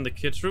stuff in the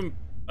kids' room?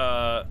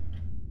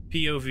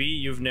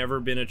 POV, you've never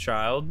been a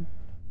child,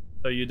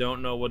 so you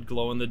don't know what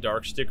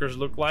glow-in-the-dark stickers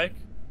look like.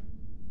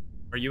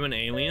 Are you an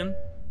alien?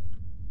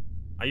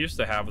 I used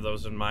to have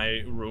those in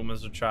my room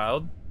as a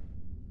child.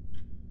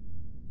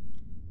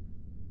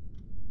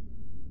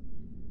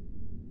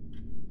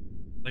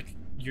 Like,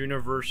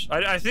 universe...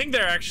 I think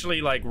they're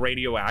actually, like,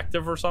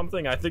 radioactive or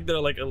something. I think they're,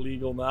 like,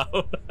 illegal now.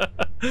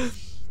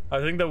 I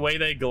think the way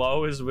they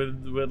glow is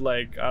with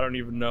like, I don't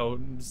even know.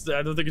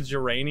 I don't think it's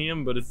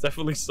uranium, but it's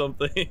definitely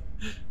something.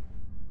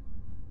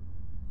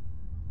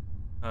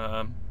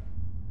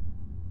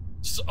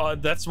 So,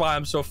 that's why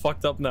I'm so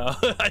fucked up now.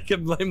 I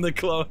can blame the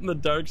glow in the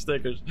dark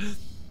stickers.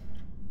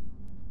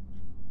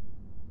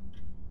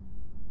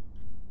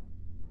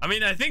 I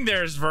mean, I think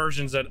there's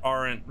versions that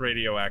aren't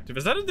radioactive.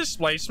 Is that a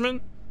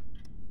displacement?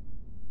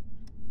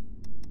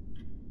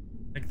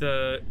 Like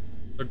the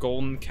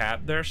golden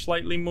cat there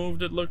slightly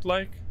moved, it looked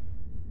like.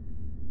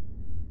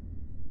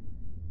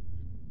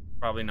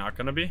 Probably not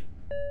gonna be.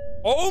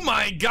 Oh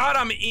my god,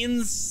 I'm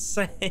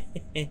insane.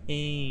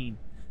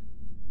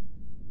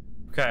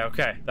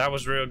 Okay, that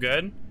was real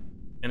good.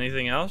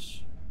 Anything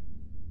else?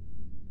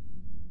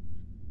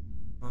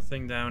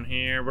 Nothing down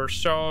here. We're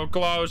so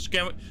close.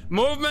 Can we...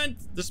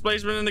 Movement!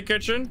 Displacement in the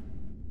kitchen.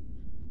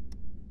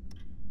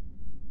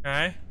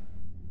 Okay.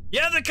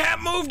 Yeah, the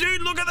cat moved,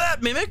 dude. Look at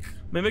that.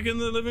 Mimic in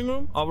the living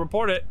room. I'll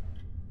report it.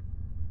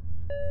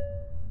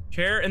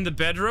 Chair in the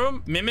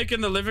bedroom. Mimic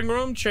in the living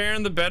room. Chair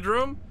in the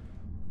bedroom.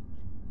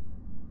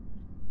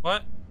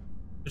 What?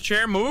 The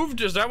chair moved?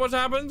 Is that what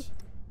happened?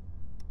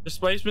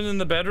 Displacement in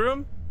the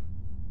bedroom?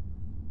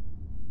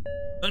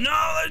 No,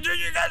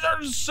 you guys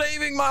are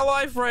saving my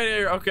life right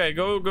here. Okay,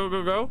 go.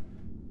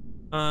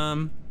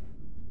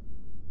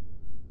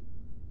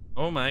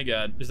 Oh my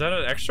god. Is that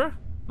an extra?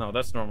 No,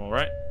 that's normal,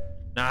 right?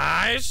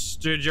 Nice!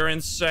 Dude, you're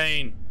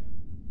insane.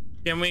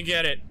 Can we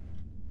get it?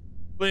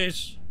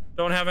 Please.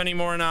 Don't have any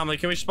more anomaly.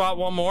 Can we spot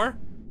one more?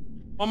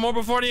 One more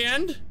before the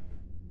end?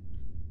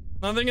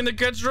 Nothing in the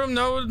kids' room?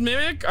 No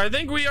mimic? I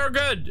think we are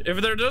good. If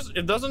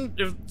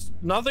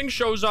nothing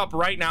shows up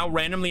right now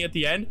randomly at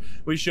the end,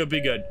 we should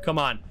be good. Come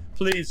on.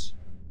 Please.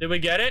 Did we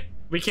get it?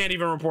 We can't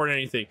even report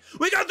anything.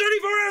 We got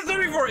 34 out of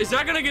 34. Is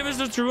that gonna give us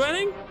the true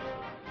ending?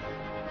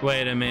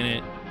 Wait a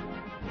minute.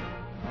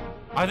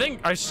 I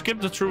think I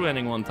skipped the true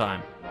ending one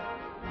time.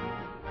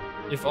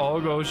 If all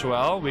goes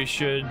well, we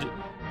should...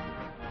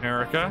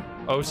 America,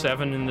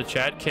 07 in the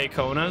chat, K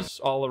Konas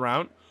all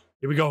around.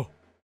 Here we go.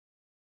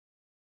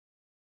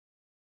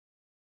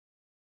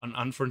 An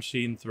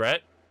unforeseen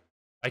threat.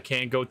 I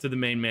can't go to the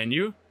main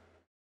menu.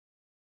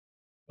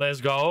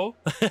 Let's go.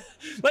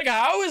 Like,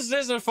 how is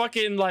this a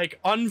fucking, like,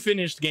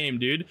 unfinished game,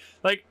 dude?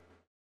 Like,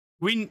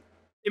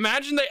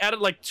 imagine they added,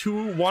 like,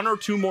 one or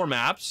two more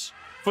maps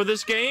for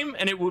this game,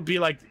 and it would be,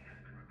 like,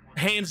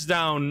 hands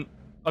down,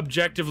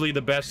 objectively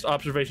the best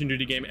observation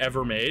duty game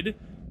ever made.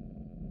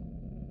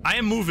 I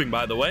am moving,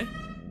 by the way.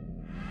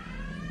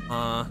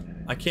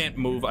 I can't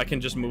move. I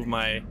can just move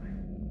my...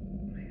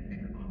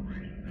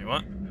 Wait,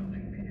 what?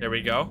 There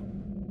we go.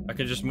 I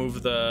can just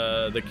move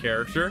the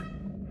character.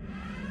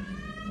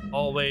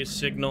 Always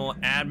signal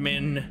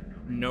admin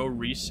no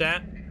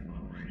reset.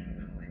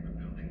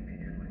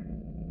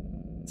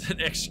 It's an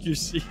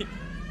XQC.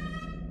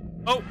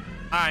 Oh,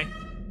 hi.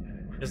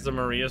 Is the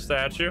Maria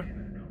statue?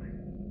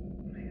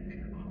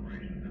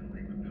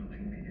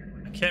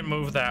 I can't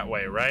move that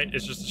way, right?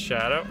 It's just a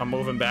shadow. I'm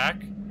moving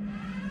back.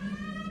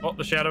 Oh,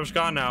 the shadow's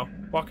gone now.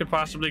 What could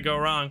possibly go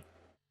wrong?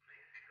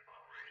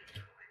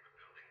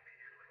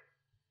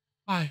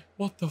 Hi,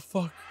 what the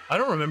fuck? I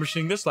don't remember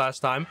seeing this last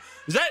time.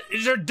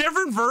 Is there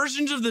different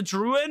versions of the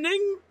true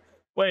ending?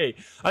 Wait,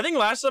 I think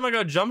last time I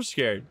got jump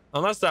scared.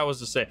 Unless that was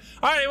the same.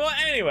 Alright, well,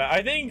 anyway,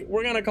 I think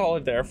we're gonna call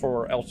it there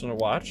for Alternate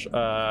Watch.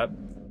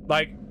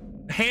 Like,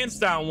 hands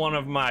down, one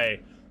of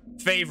my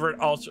favorite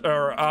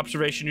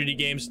observation duty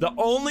games. The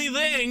only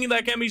thing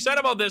that can be said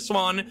about this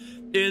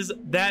one is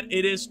that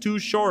it is too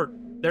short.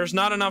 There's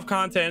not enough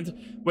content,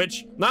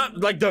 which not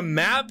like the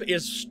map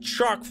is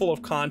chock full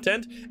of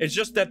content. It's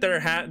just that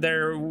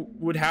there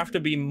would have to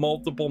be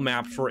multiple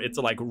maps for it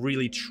to like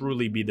really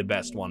truly be the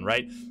best one,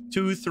 right?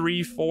 2,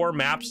 3, 4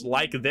 maps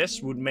like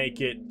this would make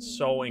it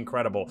so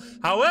incredible.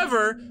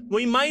 However,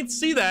 we might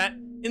see that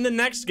in the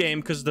next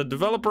game because the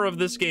developer of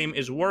this game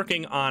is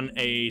working on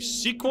a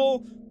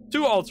sequel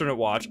to Alternate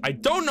Watch. I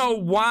don't know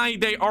why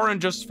they aren't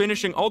just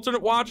finishing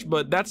Alternate Watch,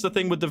 but that's the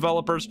thing with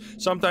developers.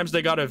 Sometimes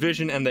they got a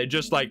vision and they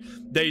just like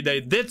they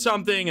did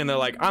something and they're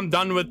like, I'm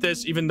done with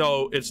this, even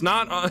though it's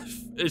not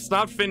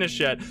finished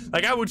yet.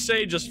 Like, I would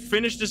say just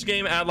finish this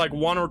game, add like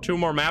 1 or 2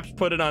 more maps,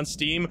 put it on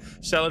Steam,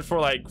 sell it for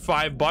like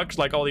 $5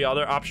 like all the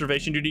other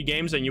observation duty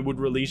games, and you would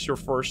release your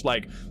first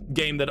like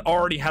game that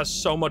already has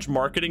so much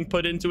marketing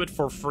put into it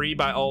for free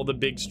by all the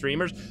big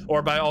streamers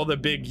or by all the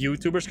big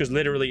YouTubers, because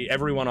literally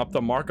everyone up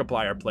to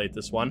Markiplier played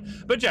this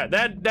one. But yeah,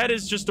 that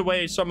is just the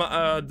way some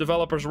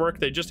developers work.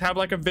 They just have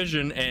like a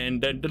vision,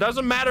 and it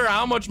doesn't matter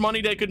how much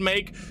money they could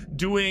make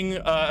doing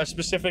a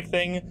specific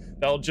thing.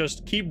 They'll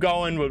just keep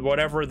going with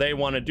whatever they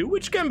want to do,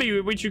 which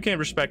you can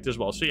respect as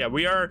well. So yeah,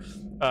 we are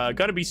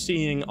gonna be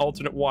seeing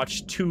Alternate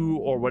Watch 2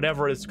 or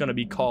whatever it's gonna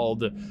be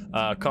called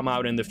come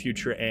out in the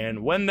future,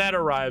 and when that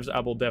arrives, I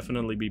will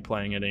definitely be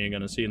playing it, and you're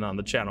gonna see it on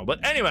the channel.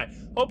 But anyway,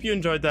 hope you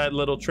enjoyed that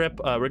little trip.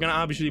 We're gonna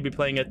obviously be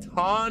playing a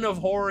ton of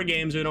horror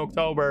games in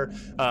October.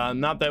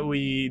 Not that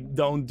we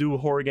don't do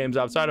horror games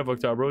outside of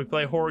October. We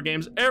play horror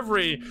games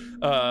every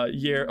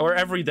year or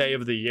every day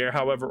of the year.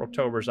 However,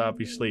 October is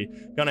obviously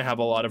gonna have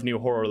a lot of new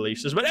horror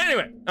releases. But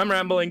anyway, I'm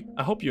rambling.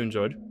 I hope you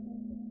enjoyed.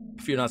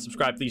 If you're not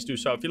subscribed, please do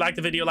so. If you like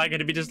the video, like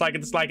it. If you dislike it,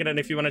 dislike it. And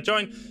if you want to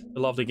join the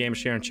lovely game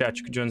share and chat,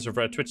 you can join us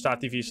over at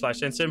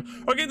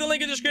twitch.tv/nsym or get the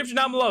link in the description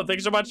down below. Thank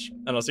you so much,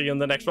 and I'll see you in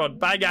the next one.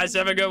 Bye, guys.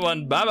 Have a good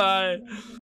one. Bye-bye.